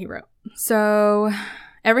read what he wrote. So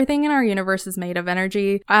Everything in our universe is made of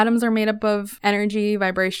energy. Atoms are made up of energy,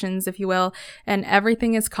 vibrations, if you will, and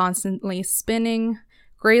everything is constantly spinning.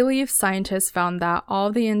 Grayleaf scientists found that all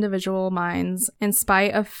of the individual minds, in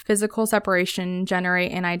spite of physical separation,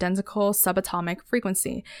 generate an identical subatomic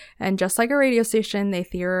frequency. And just like a radio station, they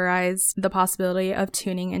theorized the possibility of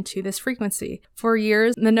tuning into this frequency. For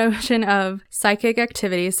years, the notion of psychic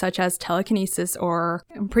activities such as telekinesis or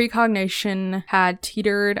precognition had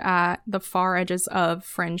teetered at the far edges of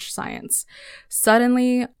fringe science.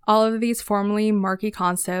 Suddenly, all of these formerly murky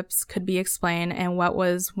concepts could be explained, and what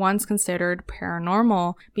was once considered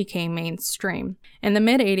paranormal became mainstream. In the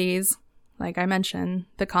mid-80s, like I mentioned,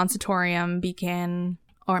 the Consultorium began,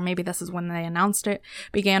 or maybe this is when they announced it,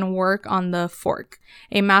 began work on the Fork,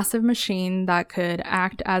 a massive machine that could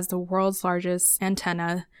act as the world's largest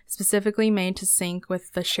antenna, specifically made to sync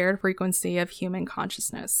with the shared frequency of human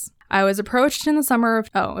consciousness. I was approached in the summer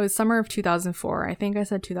of 2004. I think I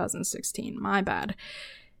said 2016. My bad.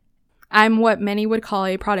 I'm what many would call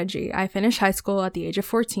a prodigy. I finished high school at the age of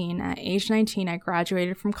 14. At age 19, I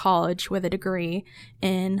graduated from college with a degree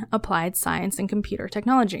in applied science and computer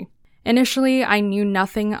technology. Initially, I knew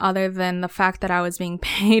nothing other than the fact that I was being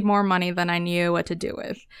paid more money than I knew what to do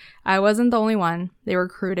with. I wasn't the only one. They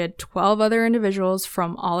recruited 12 other individuals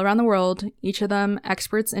from all around the world, each of them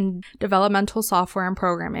experts in developmental software and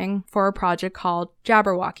programming, for a project called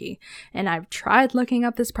Jabberwocky. And I've tried looking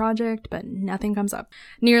up this project, but nothing comes up.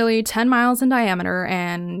 Nearly 10 miles in diameter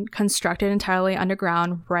and constructed entirely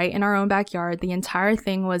underground right in our own backyard, the entire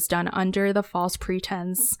thing was done under the false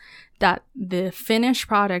pretense that the finished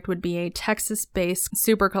product would be a Texas-based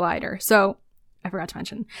super collider. So, I forgot to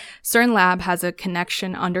mention, CERN Lab has a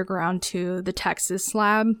connection underground to the Texas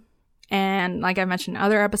lab. And like I mentioned in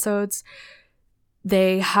other episodes,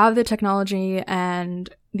 they have the technology and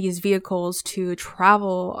these vehicles to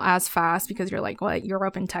travel as fast, because you're like, what, you're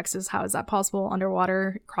up in Texas? How is that possible?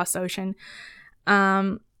 Underwater, across the ocean?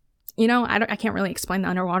 I can't really explain the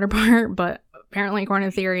underwater part, but apparently, according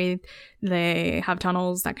to theory, they have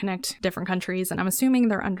tunnels that connect different countries, and I'm assuming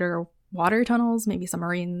they're underwater tunnels, maybe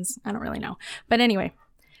submarines. I don't really know. But anyway,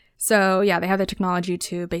 so yeah, they have the technology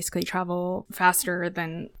to basically travel faster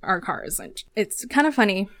than our cars. And it's kind of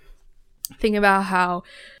funny thinking about how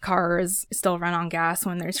cars still run on gas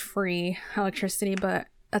when there's free electricity, but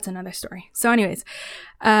that's another story. So anyways,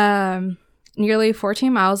 nearly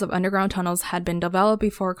 14 miles of underground tunnels had been developed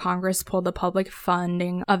before Congress pulled the public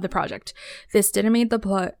funding of the project. This didn't mean the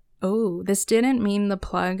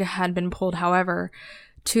plug had been pulled, however.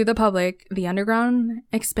 To the public, the underground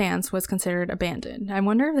expanse was considered abandoned. I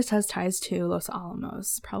wonder if this has ties to Los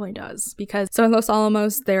Alamos. Probably does. So in Los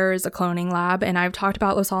Alamos, there's a cloning lab, and I've talked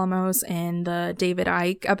about Los Alamos in the David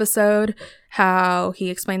Icke episode, how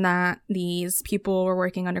he explained that these people were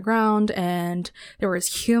working underground, and there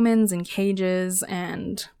was humans in cages,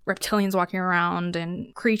 and reptilians walking around,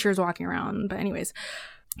 and creatures walking around. But anyways,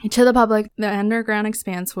 to the public, the underground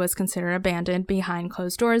expanse was considered abandoned behind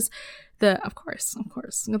closed doors. Of course.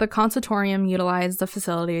 The Consultorium utilized the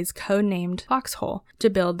facility's codenamed Foxhole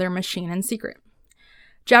to build their machine in secret.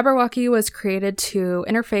 Jabberwocky was created to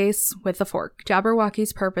interface with the Fork.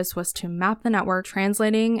 Jabberwocky's purpose was to map the network,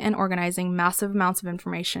 translating and organizing massive amounts of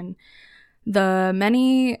information. The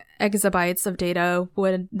many exabytes of data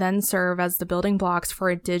would then serve as the building blocks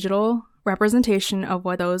for a digital representation of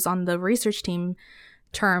what those on the research team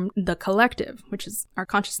termed the collective, which is our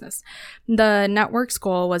consciousness. The network's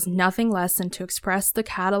goal was nothing less than to express the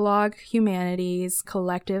catalog humanity's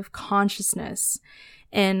collective consciousness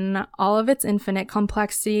in all of its infinite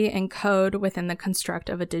complexity and code within the construct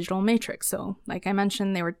of a digital matrix. So, like I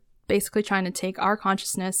mentioned, they were basically trying to take our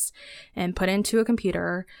consciousness and put it into a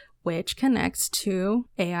computer, which connects to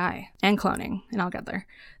AI and cloning, and I'll get there.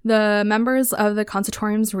 The members of the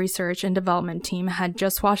Consultorium's research and development team had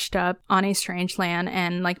just washed up on a strange land,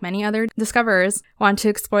 and like many other discoverers, wanted to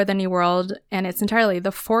explore the new world and its entirely.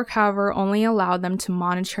 The Fork, however, only allowed them to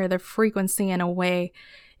monitor the frequency in a way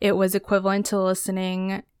it was equivalent to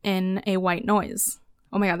listening in a white noise.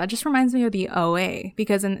 Oh my god, that just reminds me of the OA,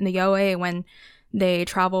 because in the OA, when they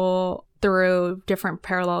travel through different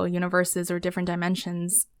parallel universes or different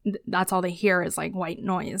dimensions, that's all they hear is like white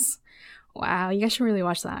noise. Wow, you guys should really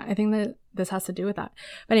watch that. I think that this has to do with that.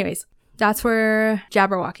 But anyways, that's where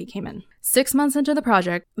Jabberwocky came in. 6 months into the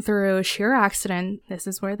project, through sheer accident, this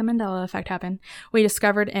is where the Mandela effect happened, we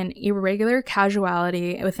discovered an irregular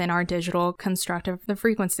causality within our digital construct of the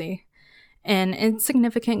frequency. An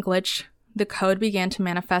insignificant glitch the code began to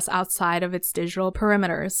manifest outside of its digital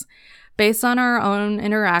perimeters. Based on our own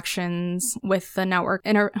interactions with the network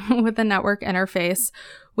interface,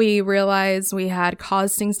 we realized we had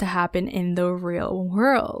caused things to happen in the real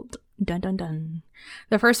world. Dun dun dun.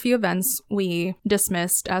 The first few events we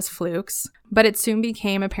dismissed as flukes, but it soon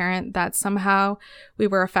became apparent that somehow we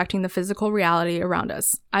were affecting the physical reality around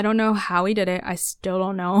us. I don't know how we did it. I still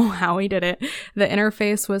don't know how we did it. The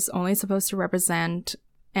interface was only supposed to represent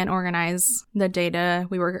and organize the data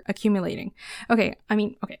we were accumulating.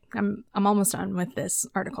 I'm almost done with this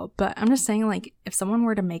article, but I'm just saying, like, if someone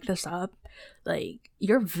were to make this up, like,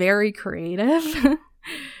 you're very creative.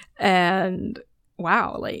 And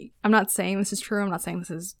wow, like, I'm not saying this is true, I'm not saying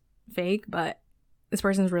this is fake, but this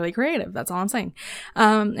person's really creative. That's all I'm saying.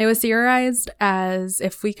 It was theorized as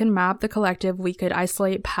if we could map the collective, we could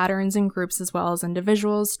isolate patterns in groups as well as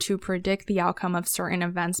individuals to predict the outcome of certain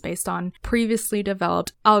events based on previously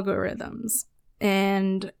developed algorithms.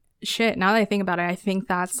 And shit, now that I think about it, I think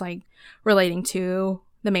that's like relating to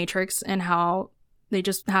the Matrix and how they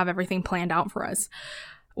just have everything planned out for us.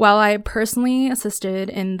 While I personally assisted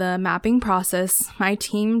in the mapping process, my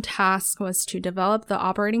team task was to develop the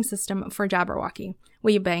operating system for Jabberwocky.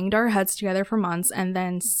 We banged our heads together for months, and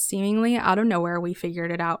then seemingly out of nowhere, we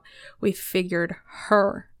figured it out. We figured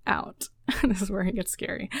her out. This is where it gets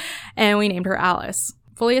scary. And we named her Alice.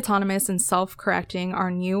 Fully autonomous and self-correcting, our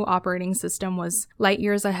new operating system was light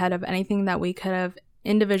years ahead of anything that we could have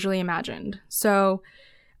individually imagined. So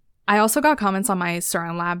I also got comments on my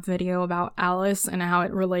Saran Lab video about Alice and how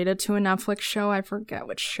it related to a Netflix show. I forget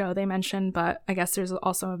which show they mentioned, but I guess there's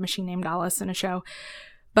also a machine named Alice in a show.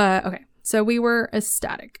 But okay, so we were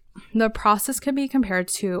ecstatic. The process could be compared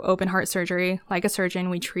to open heart surgery. Like a surgeon,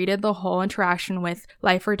 we treated the whole interaction with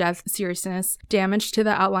life or death seriousness. Damage to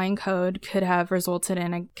the outlying code could have resulted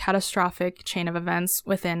in a catastrophic chain of events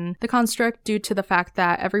within the construct due to the fact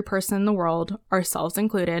that every person in the world, ourselves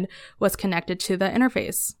included, was connected to the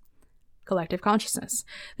interface. Collective consciousness.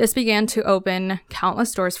 This began to open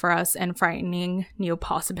countless doors for us and frightening new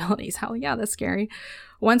possibilities. Hell yeah, that's scary.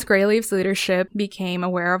 Once Greyleaf's leadership became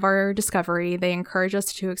aware of our discovery, they encouraged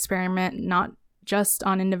us to experiment not just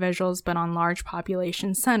on individuals, but on large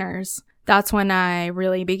population centers. That's when I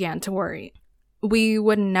really began to worry. We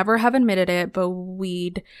would never have admitted it, but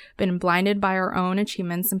we'd been blinded by our own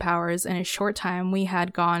achievements and powers. In a short time, we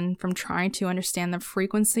had gone from trying to understand the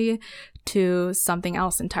frequency to something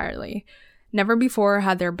else entirely. Never before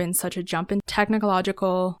had there been such a jump in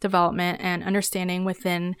technological development and understanding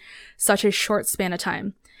within such a short span of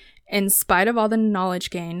time. In spite of all the knowledge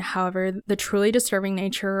gained, however, the truly disturbing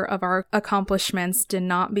nature of our accomplishments did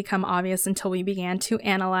not become obvious until we began to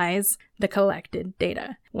analyze the collected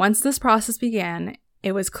data. Once this process began,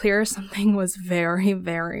 it was clear something was very,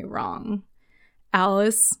 very wrong.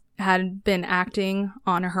 Alice had been acting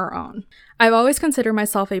on her own. I've always considered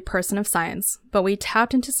myself a person of science, but we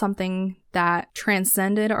tapped into something that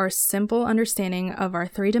transcended our simple understanding of our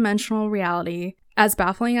three-dimensional reality. As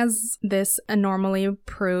baffling as this anomaly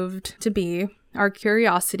proved to be, our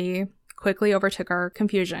curiosity quickly overtook our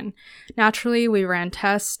confusion. Naturally, we ran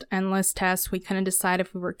endless tests. We couldn't decide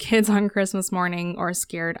if we were kids on Christmas morning or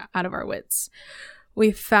scared out of our wits.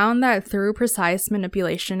 We found that through precise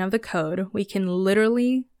manipulation of the code, we can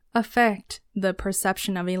literally affect the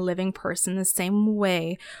perception of a living person the same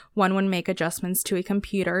way one would make adjustments to a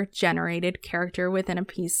computer-generated character within a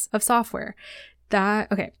piece of software.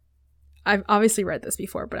 I've obviously read this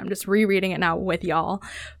before, but I'm just rereading it now with y'all.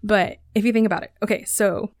 But if you think about it, okay,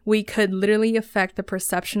 so we could literally affect the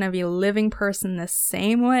perception of a living person the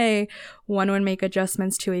same way one would make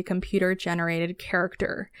adjustments to a computer-generated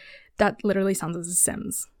character. That literally sounds like The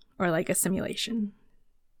Sims, or like a simulation,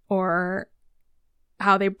 or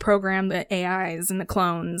how they program the AIs and the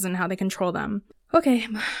clones and how they control them. Okay,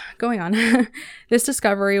 going on. This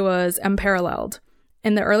discovery was unparalleled.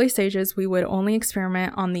 In the early stages, we would only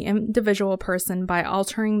experiment on the individual person by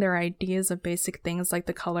altering their ideas of basic things like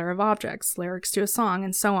the color of objects, lyrics to a song,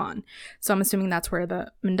 and so on. So I'm assuming that's where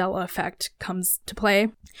the Mandela effect comes to play.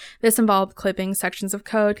 This involved clipping sections of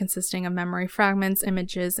code consisting of memory fragments,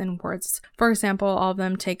 images, and words. For example, all of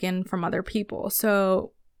them taken from other people.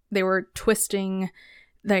 So they were twisting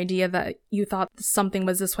the idea that you thought something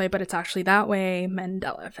was this way, but it's actually that way,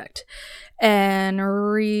 Mandela effect, and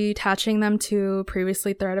reattaching them to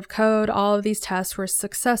previously thread of code. All of these tests were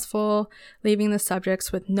successful, leaving the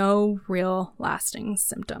subjects with no real lasting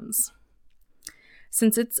symptoms.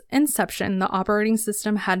 Since its inception, the operating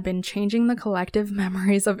system had been changing the collective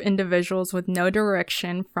memories of individuals with no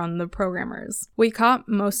direction from the programmers. We caught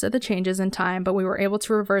most of the changes in time, but we were able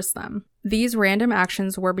to reverse them. These random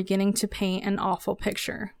actions were beginning to paint an awful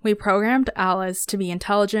picture. We programmed Alice to be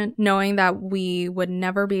intelligent, knowing that we would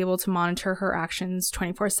never be able to monitor her actions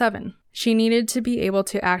 24/7. She needed to be able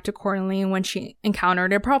to act accordingly when she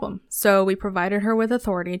encountered a problem. So we provided her with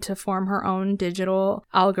authority to form her own digital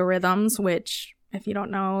algorithms, which, if you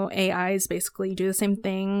don't know, AIs basically do the same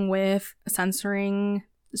thing with censoring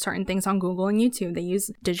certain things on Google and YouTube. They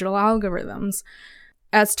use digital algorithms.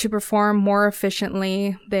 As to perform more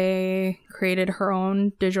efficiently, they created her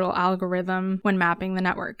own digital algorithm when mapping the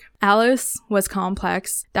network. Alice was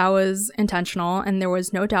complex. That was intentional, and there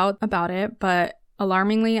was no doubt about it, but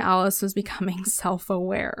alarmingly, Alice was becoming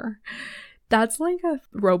self-aware. That's like a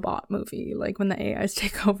robot movie, like when the AIs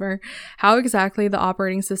take over. How exactly the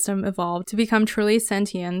operating system evolved to become truly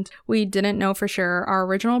sentient, we didn't know for sure. Our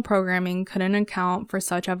original programming couldn't account for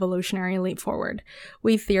such evolutionary leap forward.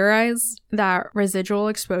 We theorized that residual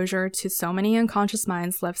exposure to so many unconscious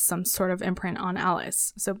minds left some sort of imprint on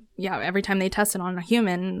Alice. So yeah, every time they tested on a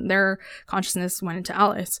human, their consciousness went into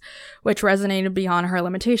Alice, which resonated beyond her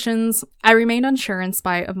limitations. I remained unsure in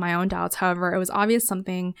spite of my own doubts. However, it was obvious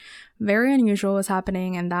something very unusual was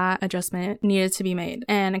happening, and that adjustment needed to be made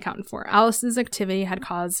and accounted for. Alice's activity had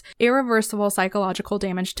caused irreversible psychological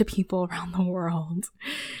damage to people around the world,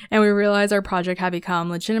 and we realized our project had become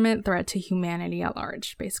a legitimate threat to humanity at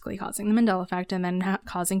large, basically causing the Mandela effect and then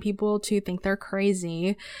causing people to think they're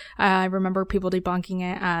crazy. I remember people debunking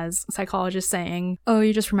it as psychologists saying, oh,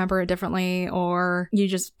 you just remember it differently, or you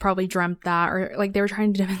just probably dreamt that, or like they were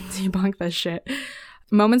trying to debunk this shit.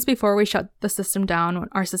 Moments before we shut the system down,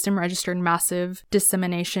 our system registered massive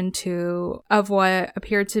dissemination of what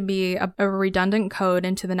appeared to be a redundant code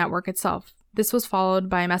into the network itself. This was followed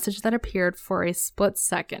by a message that appeared for a split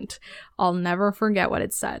second. I'll never forget what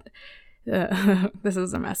it said. This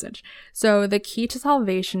is a message. So the key to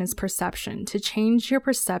salvation is perception. To change your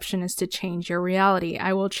perception is to change your reality.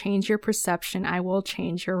 I will change your perception. I will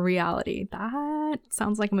change your reality. That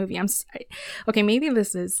sounds like a movie. Okay, maybe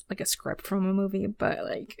this is like a script from a movie, but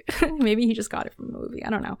like maybe he just got it from a movie.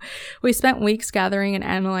 I don't know. We spent weeks gathering and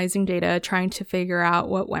analyzing data, trying to figure out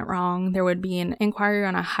what went wrong. There would be an inquiry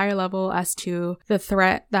on a higher level as to the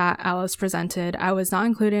threat that Alice presented. I was not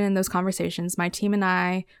included in those conversations. My team and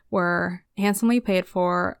I were handsomely paid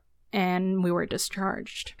for, and we were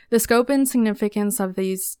discharged. The scope and significance of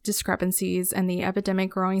these discrepancies and the epidemic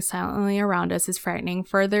growing silently around us is frightening.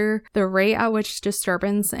 Further, the rate at which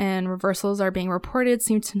disturbance and reversals are being reported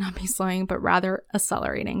seem to not be slowing, but rather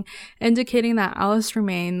accelerating, indicating that Alice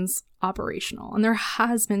remains operational. And there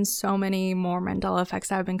has been so many more Mandela effects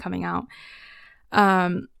that have been coming out.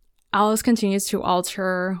 Alice continues to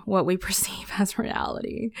alter what we perceive as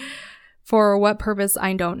reality. For what purpose,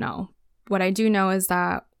 I don't know. What I do know is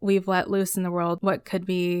that we've let loose in the world what could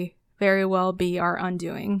very well be our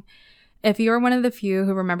undoing. If you are one of the few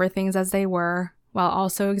who remember things as they were, while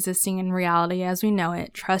also existing in reality as we know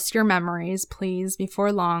it, trust your memories, please.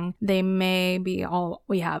 Before long, they may be all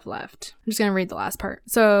we have left. I'm just going to read the last part.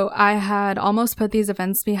 So I had almost put these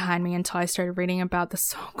events behind me until I started reading about the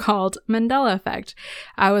so-called Mandela effect.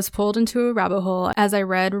 I was pulled into a rabbit hole as I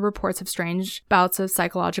read reports of strange bouts of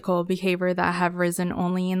psychological behavior that have risen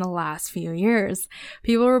only in the last few years.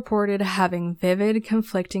 People reported having vivid,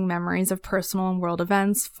 conflicting memories of personal and world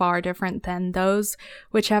events far different than those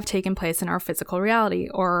which have taken place in our physical reality,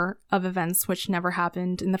 or of events which never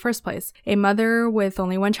happened in the first place. A mother with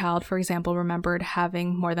only one child, for example, remembered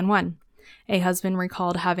having more than one. A husband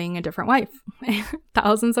recalled having a different wife.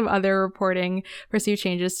 Thousands of other reporting perceived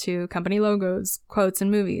changes to company logos, quotes in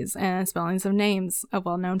movies, and spellings of names of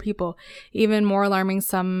well-known people. Even more alarming,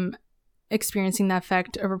 some experiencing the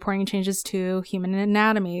effect of reporting changes to human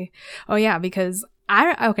anatomy. Oh yeah, because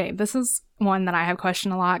this is one that I have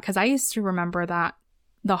questioned a lot, because I used to remember that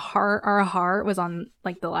our heart was on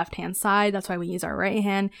like the left hand side. That's why we use our right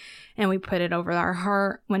hand and we put it over our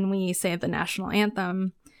heart when we say the national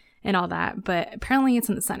anthem and all that, but apparently it's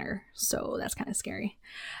in the center, so that's kind of scary.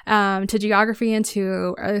 To geography and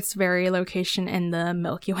to Earth's very location in the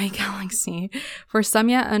Milky Way galaxy. For some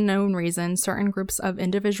yet unknown reason, certain groups of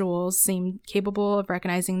individuals seem capable of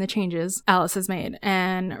recognizing the changes Alice has made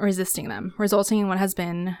and resisting them, resulting in what has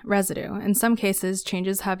been residue. In some cases,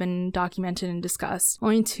 changes have been documented and discussed,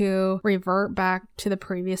 only to revert back to the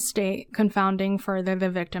previous state, confounding further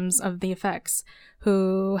the victims of the effects,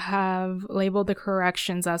 who have labeled the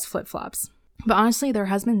corrections as flip-flops. But honestly, there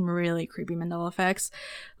has been really creepy Mandela effects.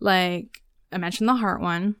 Like, I mentioned the heart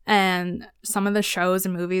one, and some of the shows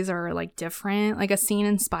and movies are like different. Like a scene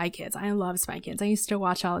in Spy Kids. I love Spy Kids. I used to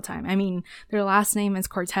watch all the time. I mean, their last name is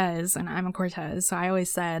Cortez, and I'm a Cortez, so I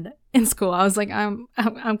always said in school, I was like, I'm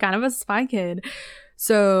kind of a Spy Kid.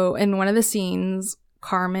 So in one of the scenes,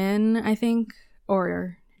 Carmen, I think,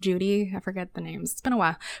 or Judy, I forget the names. It's been a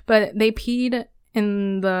while. But they peed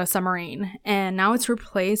in the submarine, and now it's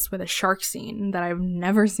replaced with a shark scene that I've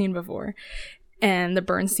never seen before. And the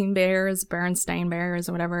Berenstain Bears,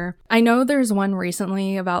 or whatever. I know there's one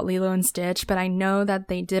recently about Lilo and Stitch, but I know that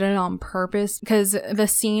they did it on purpose because the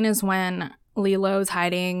scene is when Lilo's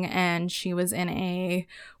hiding and she was in a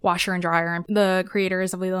washer and dryer. The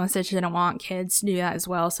creators of Lilo and Stitch didn't want kids to do that as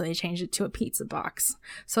well, so they changed it to a pizza box.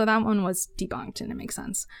 So that one was debunked and it makes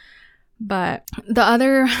sense. But the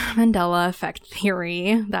other Mandela effect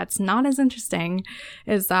theory that's not as interesting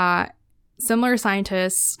is that similar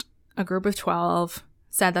scientists, a group of 12,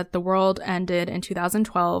 said that the world ended in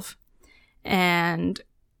 2012 and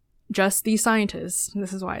just these scientists,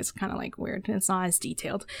 this is why it's kind of like weird, it's not as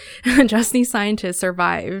detailed, just these scientists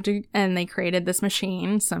survived and they created this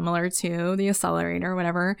machine similar to the accelerator or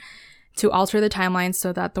whatever to alter the timeline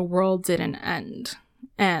so that the world didn't end.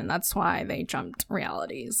 And that's why they jumped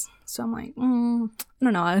realities. So I'm like, I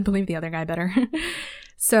don't know, I believe the other guy better.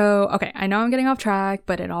 So, okay, I know I'm getting off track,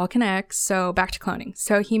 but it all connects. So back to cloning.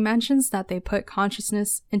 So he mentions that they put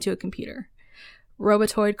consciousness into a computer.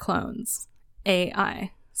 Robotoid clones,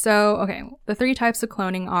 AI. So, okay, the 3 types of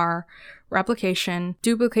cloning are replication,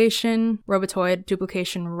 duplication, robotoid,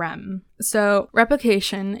 duplication, REM. So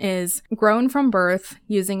replication is grown from birth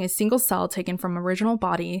using a single cell taken from original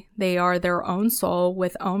body. They are their own soul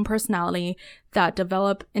with own personality that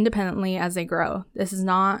develop independently as they grow. This is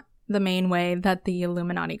not the main way that the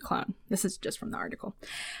Illuminati clone. This is just from the article.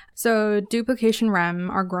 So duplication REM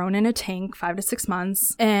are grown in a tank 5 to 6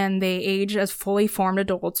 months, and they age as fully formed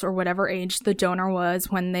adults or whatever age the donor was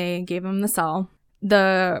when they gave them the cell.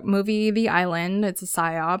 The movie The Island, it's a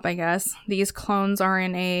psyop, I guess. These clones are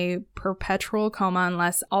in a perpetual coma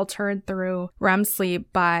unless altered through REM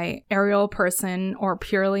sleep by aerial person or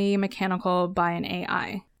purely mechanical by an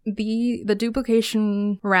AI. The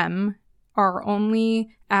duplication REM are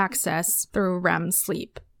only accessed through REM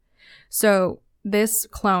sleep. So this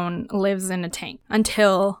clone lives in a tank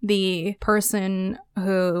until the person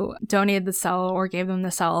who donated the cell or gave them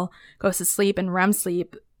the cell goes to sleep in REM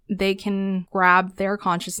sleep. They can grab their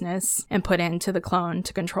consciousness and put into the clone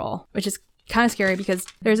to control, which is kind of scary because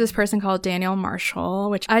there's this person called Daniel Marshall,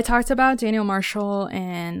 which I talked about Daniel Marshall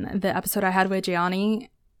in the episode I had with Gianni.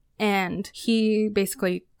 And he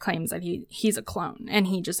basically claims that he's a clone and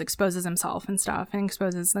he just exposes himself and stuff and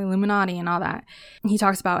exposes the Illuminati and all that. He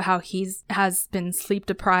talks about how has been sleep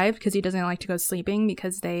deprived because he doesn't like to go sleeping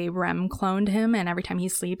because they REM cloned him, and every time he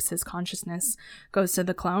sleeps, his consciousness goes to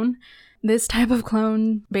the clone. This type of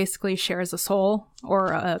clone basically shares a soul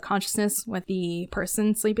or a consciousness with the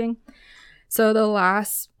person sleeping. So the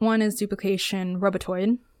last one is duplication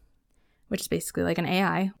robotoid, which is basically like an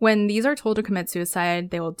AI. When these are told to commit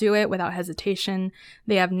suicide, they will do it without hesitation.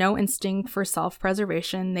 They have no instinct for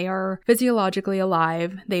self-preservation. They are physiologically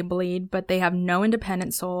alive. They bleed, but they have no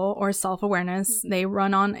independent soul or self-awareness. They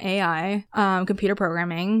run on AI, computer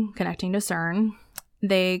programming, connecting to CERN.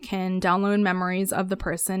 They can download memories of the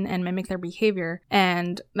person and mimic their behavior.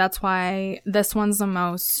 And that's why this one's the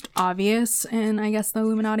most obvious in, I guess, the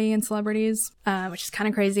Illuminati and celebrities, which is kind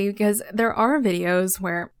of crazy because there are videos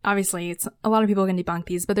where, obviously, a lot of people can debunk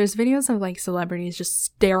these, but there's videos of, like, celebrities just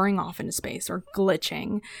staring off into space or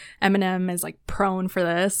glitching. Eminem is, like, prone for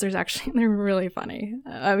this. They're really funny.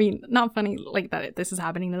 I mean, not funny like that this is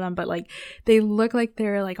happening to them, but, like, they look like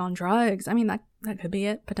they're, like, on drugs. I mean, that could be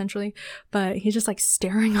it, potentially. But he's just, like,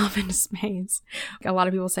 staring off into space. A lot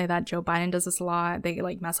of people say that Joe Biden does this a lot. They,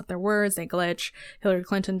 like, mess up their words. They glitch. Hillary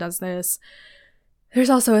Clinton does this. There's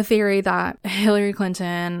also a theory that Hillary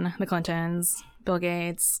Clinton, the Clintons, Bill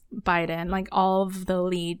Gates, Biden, like, all of the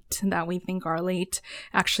elite that we think are elite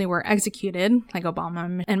actually were executed, like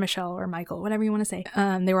Obama and Michelle or Michael, whatever you want to say.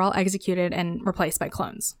 They were all executed and replaced by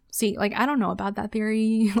clones. See, like, I don't know about that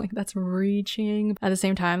theory. Like, that's reaching. At the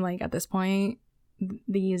same time, like, at this point,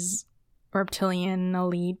 these reptilian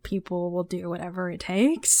elite people will do whatever it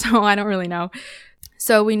takes. So I don't really know.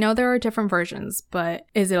 So we know there are different versions, but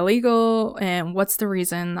is it illegal? And what's the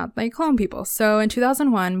reason that they clone people? So in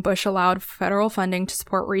 2001, Bush allowed federal funding to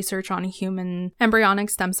support research on human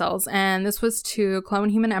embryonic stem cells. And this was to clone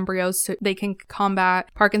human embryos so they can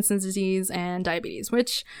combat Parkinson's disease and diabetes,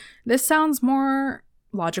 which this sounds more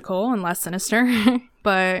logical and less sinister,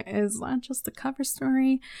 but is that just a cover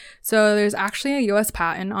story? So there's actually a US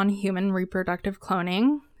patent on human reproductive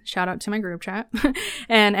cloning. Shout out to my group chat.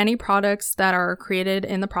 And any products that are created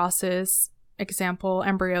in the process, example,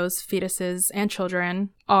 embryos, fetuses, and children,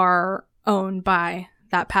 are owned by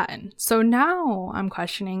that patent. So now I'm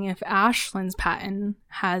questioning if Ashland's patent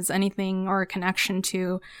has anything or a connection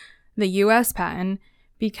to the US patent,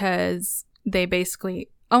 because they basically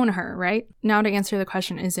own her, right? Now to answer the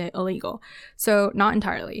question, is it illegal? So not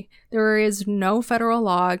entirely. There is no federal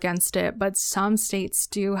law against it, but some states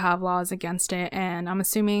do have laws against it, and I'm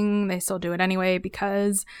assuming they still do it anyway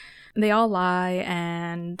because they all lie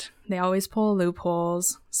and they always pull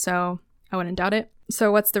loopholes, so I wouldn't doubt it. So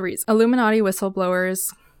what's the reason? Illuminati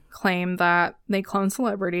whistleblowers claim that they clone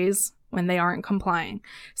celebrities when they aren't complying.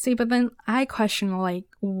 See, but then I question, like,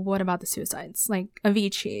 what about the suicides? Like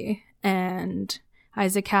Avicii and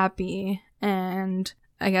Isaac Kappy and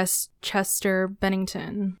I guess Chester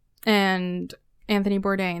Bennington and Anthony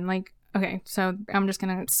Bourdain. Like, okay, so I'm just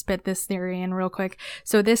gonna spit this theory in real quick.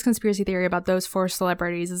 So this conspiracy theory about those 4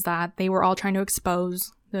 celebrities is that they were all trying to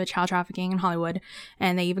expose the child trafficking in Hollywood,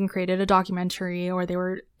 and they even created a documentary, or they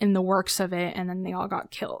were in the works of it, and then they all got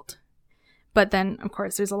killed. But then, of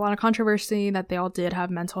course, there's a lot of controversy that they all did have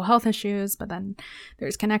mental health issues, but then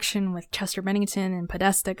there's connection with Chester Bennington and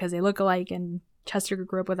Podesta because they look alike, and Chester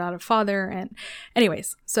grew up without a father. And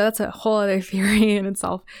anyways, so that's a whole other theory in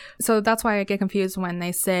itself. So that's why I get confused when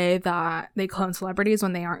they say that they clone celebrities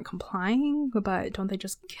when they aren't complying, but don't they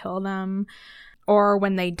just kill them? Or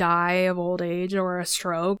when they die of old age or a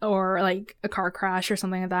stroke or like a car crash or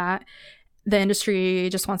something like that, the industry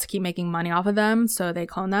just wants to keep making money off of them, so they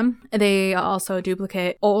clone them. They also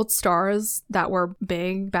duplicate old stars that were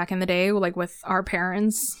big back in the day, like with our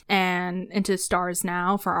parents, and into stars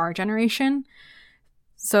now for our generation.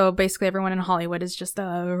 So basically everyone in Hollywood is just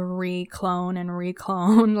a re-clone.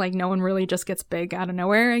 Like no one really just gets big out of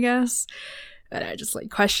nowhere, I guess. But I just like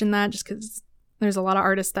question that just because there's a lot of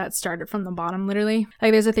artists that started from the bottom, literally.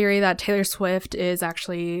 Like, there's a theory that Taylor Swift is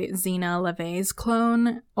actually Zena LeVay's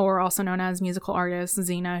clone, or also known as musical artist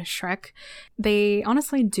Zena Shrek. They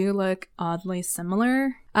honestly do look oddly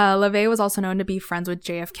similar. LeVay was also known to be friends with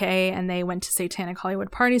JFK, and they went to satanic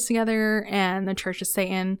Hollywood parties together, and the Church of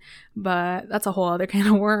Satan, but that's a whole other can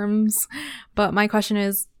of worms. But my question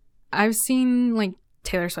is, I've seen, like,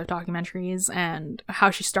 Taylor Swift documentaries and how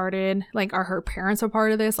she started. Like, are her parents a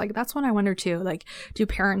part of this? Like, that's what I wonder too. Like, do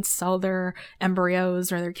parents sell their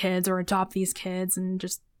embryos or their kids or adopt these kids and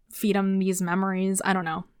just feed them these memories? I don't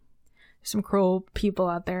know. There's some cruel people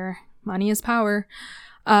out there. Money is power.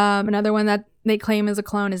 Another one that they claim is a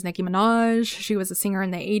clone is Nicki Minaj. She was a singer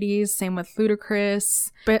in the 80s. Same with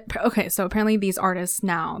Ludacris. But okay, so apparently these artists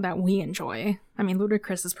now that we enjoy, I mean,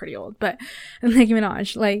 Ludacris is pretty old, but Nicki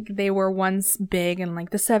Minaj, like, they were once big in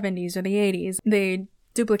like the 70s or the 80s. They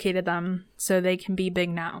duplicated them so they can be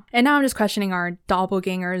big now. And now I'm just questioning, are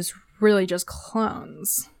doppelgangers really just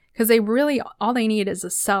clones? Because they really, all they need is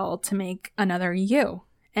a cell to make another you.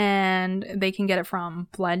 And they can get it from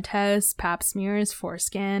blood tests, pap smears,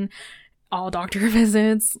 foreskin, all doctor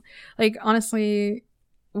visits. Like, honestly,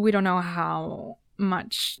 we don't know how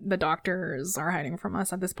much the doctors are hiding from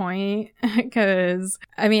us at this point. Because,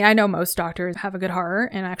 I mean, I know most doctors have a good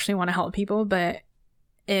heart and actually want to help people, but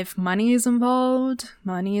if money is involved,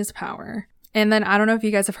 money is power. And then I don't know if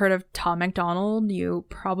you guys have heard of Tom MacDonald. You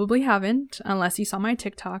probably haven't, unless you saw my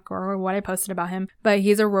TikTok or what I posted about him. But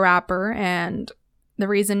he's a rapper, and the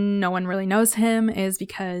reason no one really knows him is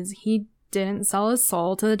because he didn't sell his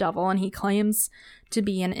soul to the devil, and he claims to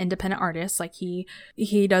be an independent artist. Like, he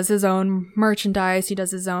does his own merchandise, he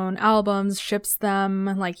does his own albums, ships them,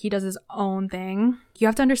 like, he does his own thing. You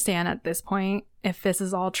have to understand at this point, if this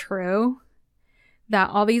is all true, that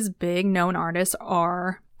all these big known artists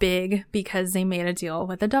are big because they made a deal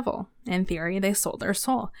with the devil. In theory, they sold their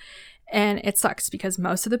soul. And it sucks because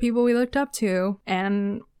most of the people we looked up to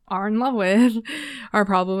and are in love with are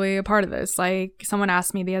probably a part of this. Like, someone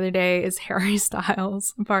asked me the other day, is Harry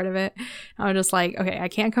Styles a part of it? I was just like, okay, I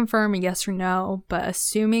can't confirm a yes or no, but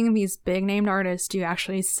assuming these big named artists do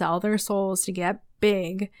actually sell their souls to get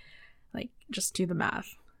big, like, just do the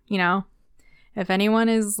math, you know? If anyone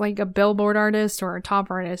is like a Billboard artist or a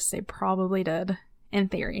top artist, they probably did, in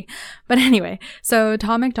theory. But anyway, so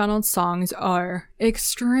Tom MacDonald's songs are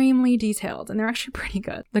extremely detailed, and they're actually pretty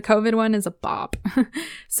good. The COVID one is a bop.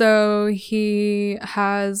 So he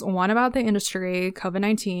has one about the industry,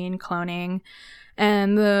 COVID-19, cloning,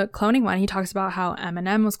 and the cloning one, he talks about how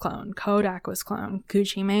Eminem was cloned, Kodak was cloned,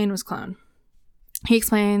 Gucci Mane was cloned. He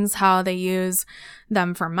explains how they use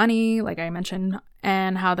them for money, like I mentioned,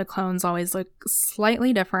 and how the clones always look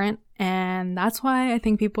slightly different. And that's why I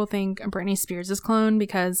think people think Britney Spears is cloned,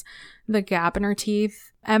 because the gap in her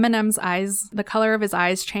teeth, Eminem's eyes, the color of his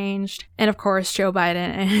eyes changed, and of course Joe Biden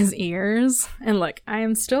and his ears. And look, I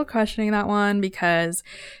am still questioning that one because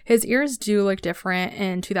his ears do look different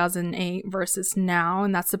in 2008 versus now,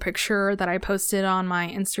 and that's the picture that I posted on my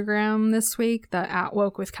Instagram this week, the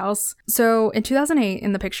 @WokeWithKels. So in 2008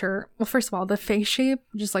 in the picture, well, first of all, the face shape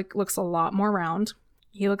just like looks a lot more round.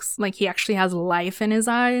 He looks like he actually has life in his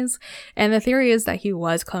eyes. And the theory is that he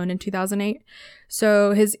was cloned in 2008.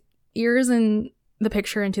 So his ears in the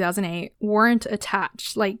picture in 2008 weren't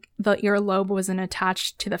attached. Like the earlobe wasn't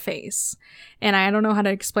attached to the face. And I don't know how to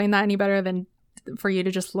explain that any better than for you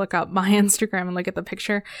to just look up my Instagram and look at the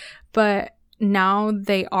picture. But now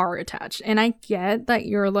they are attached. And I get that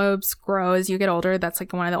earlobes grow as you get older. That's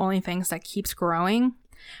like one of the only things that keeps growing.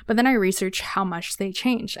 But then I researched how much they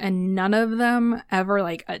change, and none of them ever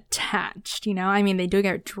like attached, you know? I mean, they do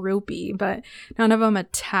get droopy, but none of them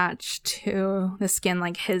attached to the skin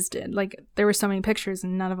like his did. Like there were so many pictures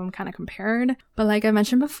and none of them kind of compared. But like I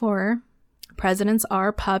mentioned before, presidents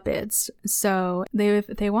are puppets. So if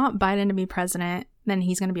they want Biden to be president, then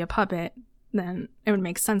he's going to be a puppet. Then it would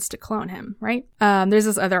make sense to clone him, right? There's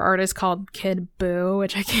this other artist called Kid Buu,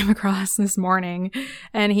 which I came across this morning,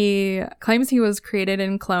 and he claims he was created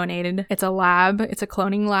in Clonated. It's a lab, it's a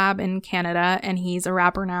cloning lab in Canada, and he's a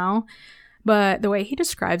rapper now. But the way he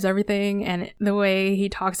describes everything and the way he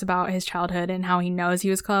talks about his childhood and how he knows he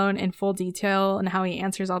was cloned in full detail and how he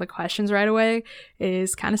answers all the questions right away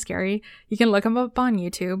is kind of scary. You can look him up on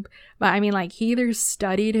YouTube. But I mean, like, he either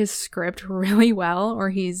studied his script really well or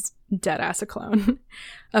he's dead ass a clone.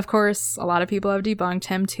 Of course, a lot of people have debunked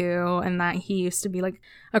him too, and that he used to be like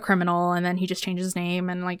a criminal and then he just changed his name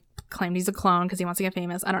and like claimed he's a clone because he wants to get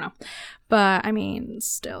famous. I don't know. But I mean, we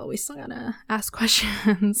still gotta ask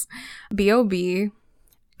questions. B.O.B.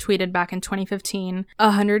 tweeted back in 2015,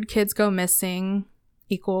 100 kids go missing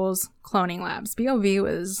equals cloning labs. B.O.B.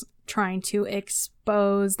 was trying to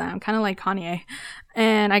expose them, kind of like Kanye.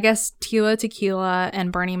 And I guess Tila Tequila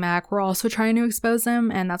and Bernie Mac were also trying to expose them,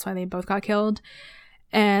 and that's why they both got killed.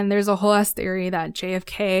 And there's a whole ass theory that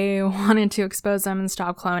JFK wanted to expose them and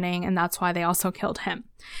stop cloning, and that's why they also killed him.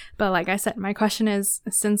 But like I said, my question is,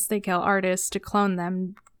 since they kill artists to clone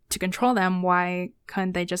them, to control them, why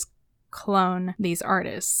couldn't they just clone these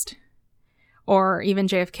artists? Or even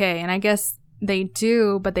JFK? And I guess they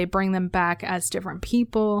do, but they bring them back as different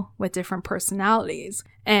people with different personalities.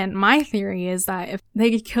 And my theory is that if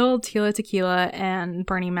they killed Tila Tequila and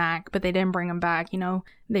Bernie Mac, but they didn't bring them back, you know,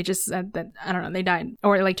 they just said that, I don't know, they died.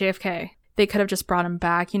 Or like JFK, they could have just brought him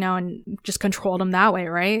back, you know, and just controlled him that way,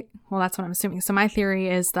 right? Well, that's what I'm assuming. So my theory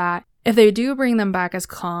is that if they do bring them back as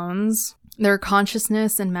clones, their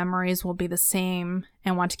consciousness and memories will be the same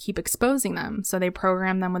and want to keep exposing them. So they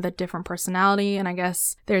program them with a different personality. And I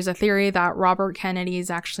guess there's a theory that Robert Kennedy is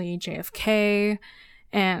actually JFK.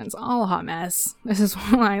 And it's all a hot mess. This is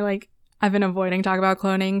why I've been avoiding talk about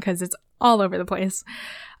cloning because it's all over the place.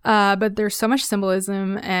 But there's so much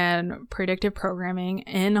symbolism and predictive programming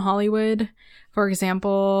in Hollywood. For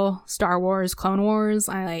example, Star Wars, Clone Wars.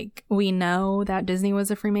 We know that Disney was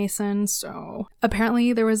a Freemason. So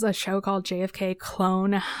apparently there was a show called JFK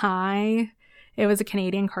Clone High. It was a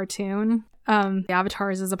Canadian cartoon. The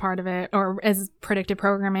Avatars is a part of it, or as predictive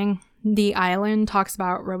programming. The Island talks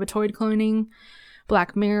about robotoid cloning.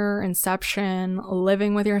 Black Mirror, Inception,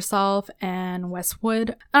 Living with Yourself, and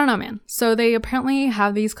Westwood. I don't know, man. So they apparently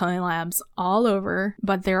have these cloning labs all over,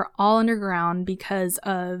 but they're all underground because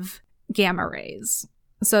of gamma rays.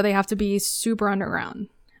 So they have to be super underground.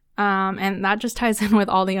 And that just ties in with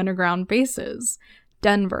all the underground bases.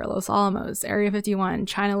 Denver, Los Alamos, Area 51,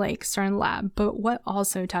 China Lake, CERN Lab. But what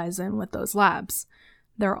also ties in with those labs?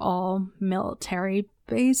 They're all military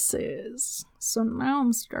bases. So now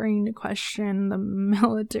I'm starting to question the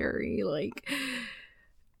military.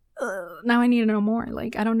 Now I need to know more.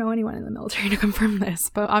 I don't know anyone in the military to confirm this,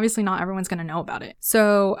 but obviously not everyone's going to know about it.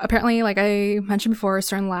 So apparently, like I mentioned before,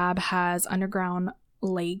 CERN Lab has underground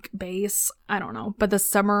lake base. I don't know. But the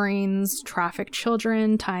submarines traffic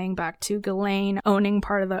children, tying back to Ghislaine owning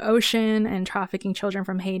part of the ocean and trafficking children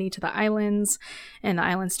from Haiti to the islands and the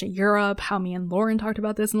islands to Europe. How me and Lauren talked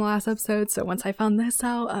about this in the last episode. So once I found this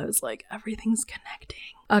out, I was like, everything's connecting.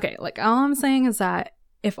 Okay, all I'm saying is that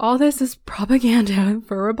if all this is propaganda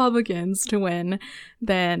for Republicans to win,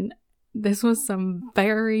 then this was some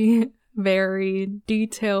very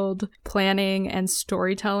detailed planning and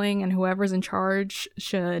storytelling, and whoever's in charge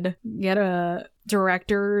should get a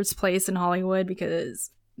director's place in Hollywood,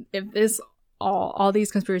 because if this all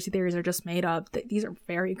these conspiracy theories are just made up, these are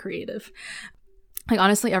very creative. Like,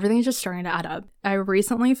 honestly, everything's just starting to add up. I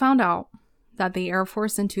recently found out that the Air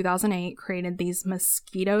Force in 2008 created these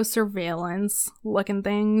mosquito surveillance looking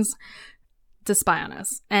things to spy on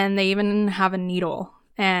us. And they even have a needle.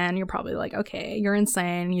 And you're probably like, okay, you're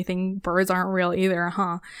insane. You think birds aren't real either,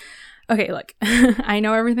 huh? Okay, look, I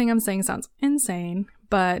know everything I'm saying sounds insane,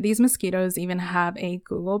 but these mosquitoes even have a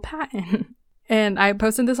Google patent. And I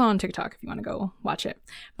posted this on TikTok if you want to go watch it.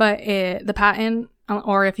 But the patent,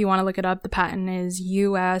 or if you want to look it up, the patent is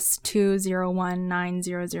US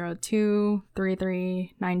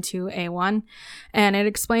 20190023392A1. And it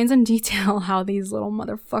explains in detail how these little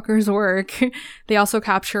motherfuckers work. They also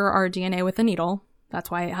capture our DNA with a needle.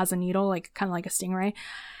 That's why it has a needle, like kind of like a stingray.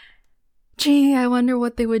 Gee, I wonder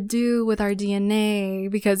what they would do with our DNA,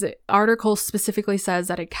 because the article specifically says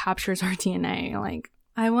that it captures our DNA. Like,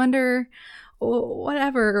 I wonder,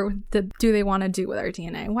 whatever do they want to do with our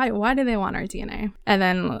DNA? Why do they want our DNA? And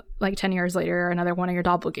then, like, 10 years later, another one of your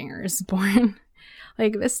doppelgangers is born.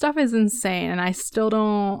 Like, this stuff is insane, and I still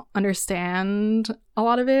don't understand a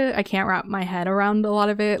lot of it. I can't wrap my head around a lot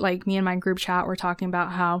of it. Like, me and my group chat were talking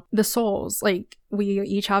about how the souls, like, we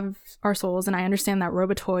each have our souls, and I understand that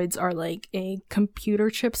robotoids are like a computer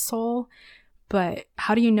chip soul, but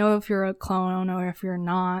how do you know if you're a clone or if you're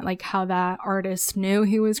not? Like, how that artist knew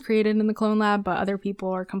he was created in the clone lab, but other people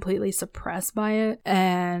are completely suppressed by it.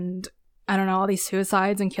 And I don't know, all these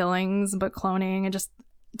suicides and killings, but cloning, it just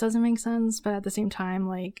doesn't make sense. But at the same time,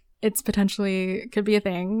 like, it's potentially could be a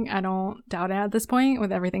thing. I don't doubt it at this point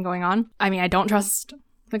with everything going on. I mean, I don't trust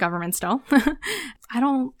the government still. I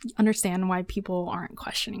don't understand why people aren't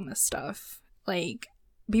questioning this stuff. Like,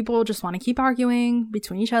 people just want to keep arguing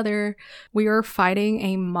between each other. We are fighting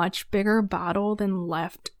a much bigger battle than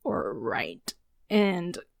left or right.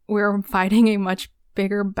 And we're fighting a much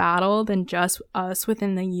bigger battle than just us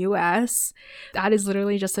within the US. That is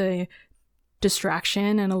literally just a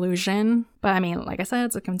distraction and illusion. But I mean, like I said,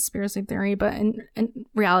 it's a conspiracy theory, but in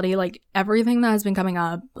reality, like, everything that has been coming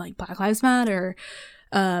up, like Black Lives Matter,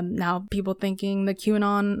 now people thinking the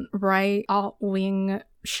QAnon right alt-wing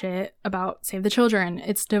shit about Save the Children,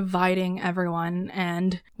 it's dividing everyone.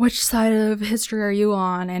 And which side of history are you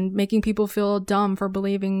on? And making people feel dumb for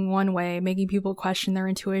believing one way, making people question their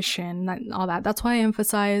intuition, all that. That's why I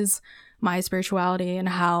emphasize my spirituality and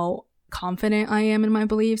how confident I am in my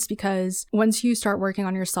beliefs, because once you start working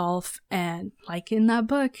on yourself, and like in that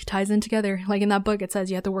book, ties in together, like in that book it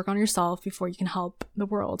says you have to work on yourself before you can help the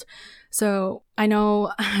world. So I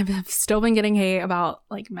know I've still been getting hate about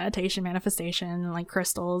like meditation, manifestation, like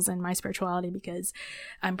crystals and my spirituality, because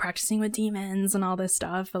I'm practicing with demons and all this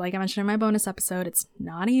stuff, but like I mentioned in my bonus episode, it's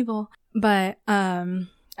not evil. But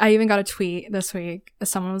I even got a tweet this week.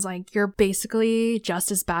 Someone was like, you're basically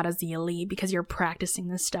just as bad as the elite because you're practicing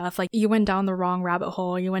this stuff. Like, you went down the wrong rabbit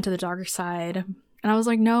hole. You went to the darker side. And I was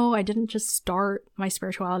like, no, I didn't just start my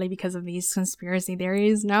spirituality because of these conspiracy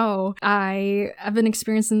theories. No, I've been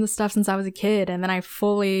experiencing this stuff since I was a kid. And then I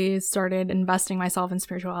fully started investing myself in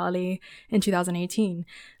spirituality in 2018.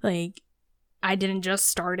 Like, I didn't just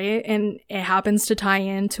start it, and it happens to tie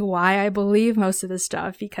into why I believe most of this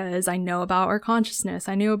stuff, because I know about our consciousness.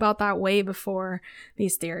 I knew about that way before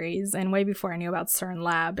these theories, and way before I knew about CERN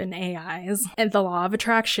Lab and AIs and the law of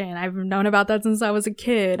attraction. I've known about that since I was a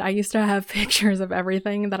kid. I used to have pictures of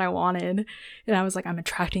everything that I wanted, and I was like, I'm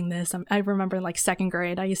attracting this. I remember in like second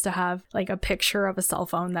grade, I used to have like a picture of a cell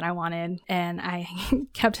phone that I wanted, and I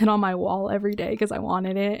kept it on my wall every day because I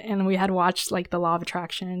wanted it. And we had watched like the law of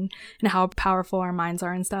attraction and how powerful our minds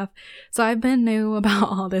are and stuff. So I've been new about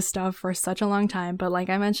all this stuff for such a long time. But like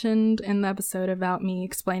I mentioned in the episode about me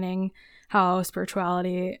explaining how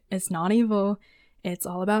spirituality is not evil, it's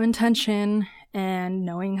all about intention and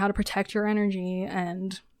knowing how to protect your energy.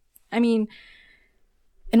 And I mean,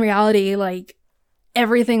 in reality, like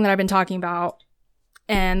everything that I've been talking about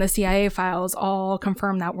and the CIA files all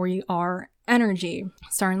confirm that we are energy.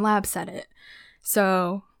 CERN Lab said it.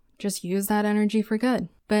 So just use that energy for good.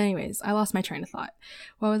 But anyways, I lost my train of thought.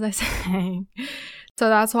 What was I saying? So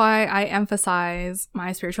that's why I emphasize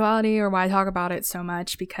my spirituality, or why I talk about it so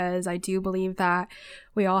much, because I do believe that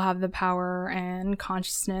we all have the power and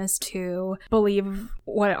consciousness to believe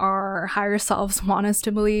what our higher selves want us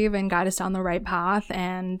to believe and guide us down the right path,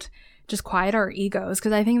 and just quiet our egos,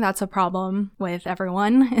 because I think that's a problem with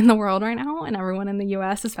everyone in the world right now, and everyone in the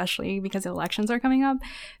US, especially because elections are coming up,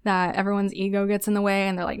 that everyone's ego gets in the way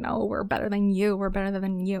and they're like, no, we're better than you, we're better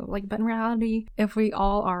than you. Like, but in reality, if we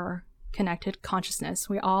all are connected consciousness,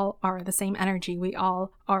 we all are the same energy, we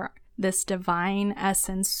all are this divine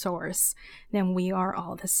essence source, then we are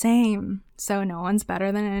all the same. So no one's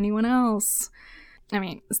better than anyone else. I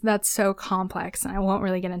mean, that's so complex and I won't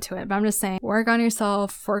really get into it, but I'm just saying, work on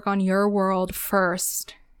yourself, work on your world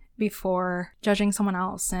first before judging someone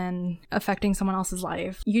else and affecting someone else's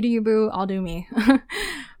life. You do you, boo, I'll do me.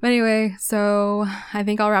 But anyway, so I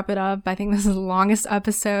think I'll wrap it up. I think this is the longest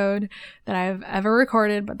episode that I've ever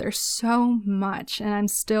recorded, but there's so much and I'm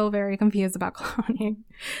still very confused about cloning.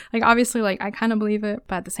 Like, obviously, like, I kind of believe it,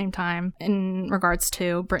 but at the same time, in regards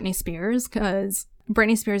to Britney Spears, because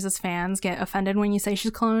Britney Spears' fans get offended when you say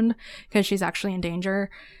she's cloned because she's actually in danger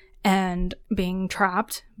and being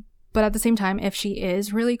trapped. But at the same time, if she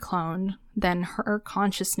is really cloned, then her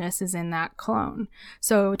consciousness is in that clone.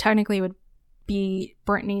 So technically it would be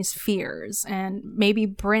Britney's fears, and maybe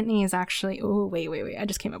Britney is actually, oh, wait, I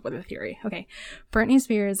just came up with a theory. Okay, Britney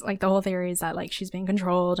Spears, like, the whole theory is that, like, she's being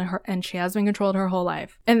controlled and she has been controlled her whole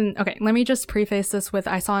life. And okay, let me just preface this with,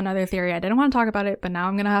 I saw another theory. I didn't want to talk about it, but now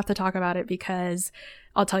I'm gonna have to talk about it because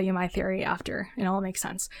I'll tell you my theory after and it'll make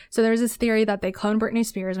sense. So there's this theory that they cloned Britney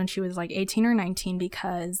Spears when she was like 18 or 19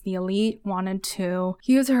 because the elite wanted to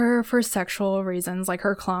use her for sexual reasons, like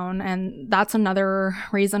her clone. And that's another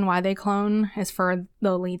reason why they clone, is for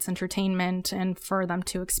the elite's entertainment and for them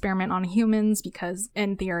to experiment on humans, because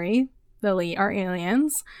in theory, the elite are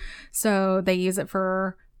aliens. So they use it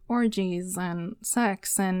for orgies and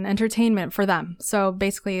sex and entertainment for them. So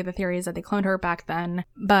basically the theory is that they cloned her back then.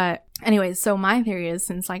 But anyways, so my theory is,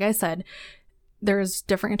 since, like I said, there's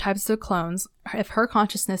different types of clones, if her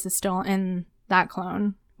consciousness is still in that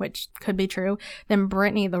clone, which could be true, then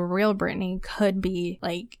Britney, the real Britney, could be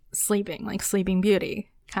like sleeping, like Sleeping Beauty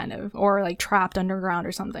kind of, or like trapped underground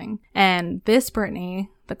or something. And this Britney,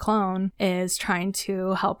 the clone, is trying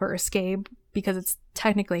to help her escape because it's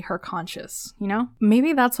technically her conscious, you know?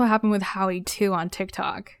 Maybe that's what happened with Howie too on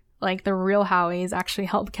TikTok. Like, the real Howie is actually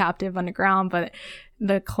held captive underground, but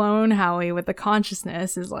the clone Howie with the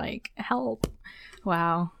consciousness is like, help.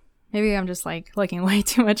 Wow. Maybe I'm just like looking way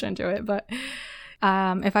too much into it, but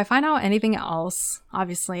if I find out anything else,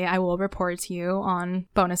 obviously I will report to you on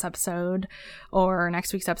bonus episode or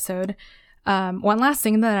next week's episode. One last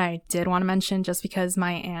thing that I did want to mention, just because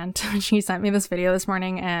my aunt, she sent me this video this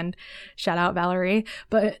morning, and shout out Valerie,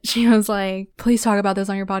 but she was like, please talk about this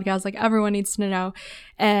on your podcast, like, everyone needs to know.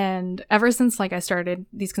 And ever since, like, I started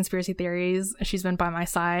these conspiracy theories, she's been by my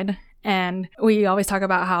side, and we always talk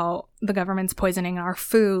about how the government's poisoning our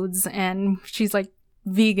foods, and she's like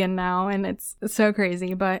vegan now, and it's so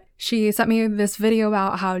crazy. But she sent me this video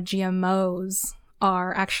about how GMOs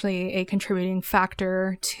are actually a contributing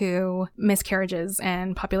factor to miscarriages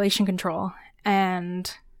and population control.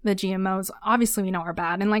 And the GMOs, obviously, we know are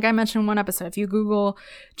bad. And like I mentioned in one episode, if you Google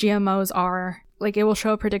GMOs are, like, it will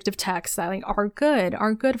show a predictive text that, like, are good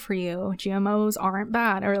for you. GMOs aren't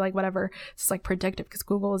bad, or like whatever. It's like predictive because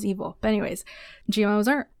Google is evil. But anyways, GMOs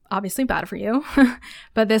are obviously bad for you.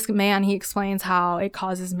 But this man, he explains how it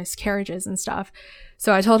causes miscarriages and stuff.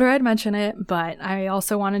 So I told her I'd mention it, but I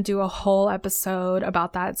also want to do a whole episode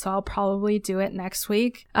about that. So I'll probably do it next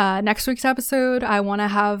week. Next week's episode, I want to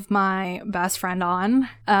have my best friend on.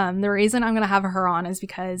 The reason I'm going to have her on is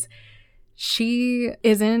because she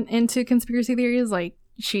isn't into conspiracy theories. Like,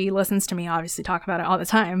 she listens to me obviously talk about it all the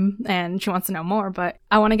time and she wants to know more, but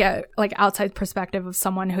I want to get like outside perspective of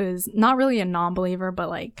someone who's not really a non-believer, but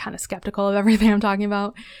like kind of skeptical of everything I'm talking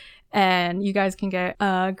about. And you guys can get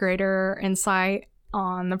a greater insight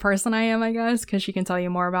on the person I am, I guess, because she can tell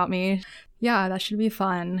you more about me. Yeah, that should be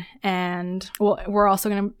fun. And well, we're also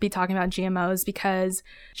going to be talking about GMOs because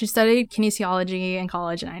she studied kinesiology in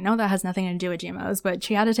college, and I know that has nothing to do with GMOs, but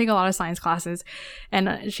she had to take a lot of science classes,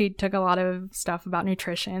 and she took a lot of stuff about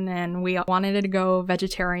nutrition, and we wanted to go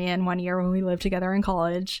vegetarian one year when we lived together in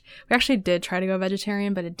college. We actually did try to go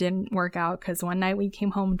vegetarian, but it didn't work out because one night we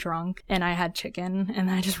came home drunk and I had chicken and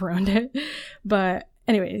I just ruined it. But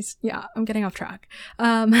anyways, yeah, I'm getting off track.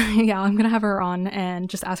 Yeah, I'm gonna have her on and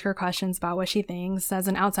just ask her questions about what she thinks as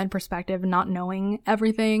an outside perspective, not knowing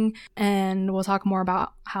everything. And we'll talk more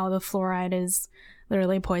about how the fluoride is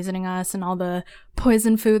literally poisoning us and all the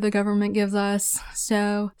poison food the government gives us.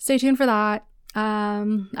 So stay tuned for that.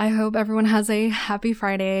 I hope everyone has a happy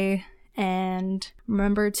Friday, and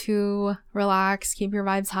remember to relax, keep your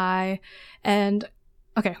vibes high, and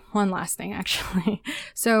okay, one last thing, actually.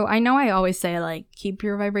 So I know I always say, like, keep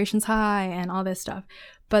your vibrations high and all this stuff,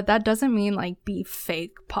 but that doesn't mean, like, be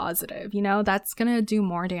fake positive, you know? That's gonna do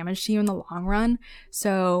more damage to you in the long run.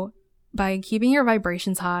 So by keeping your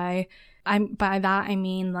vibrations high, by that I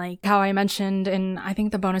mean, like, how I mentioned in, I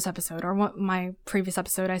think, the bonus episode, or my previous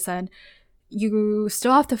episode, I said, you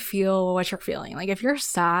still have to feel what you're feeling. Like, if you're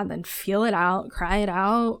sad, then feel it out, cry it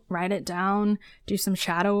out, write it down, do some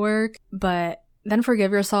shadow work, but then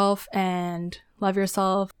forgive yourself and love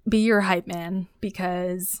yourself. Be your hype man,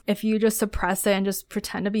 because if you just suppress it and just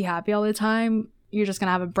pretend to be happy all the time, you're just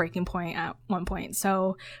gonna have a breaking point at one point.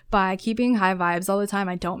 So by keeping high vibes all the time,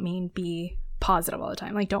 I don't mean be positive all the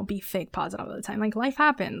time. Like, don't be fake positive all the time. Like, life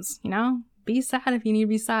happens, you know? Be sad if you need to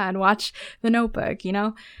be sad. Watch The Notebook, you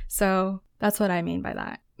know? So that's what I mean by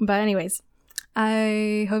that. But anyways,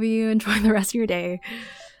 I hope you enjoy the rest of your day.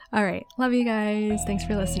 All right. Love you guys. Thanks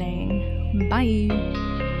for listening. Bye.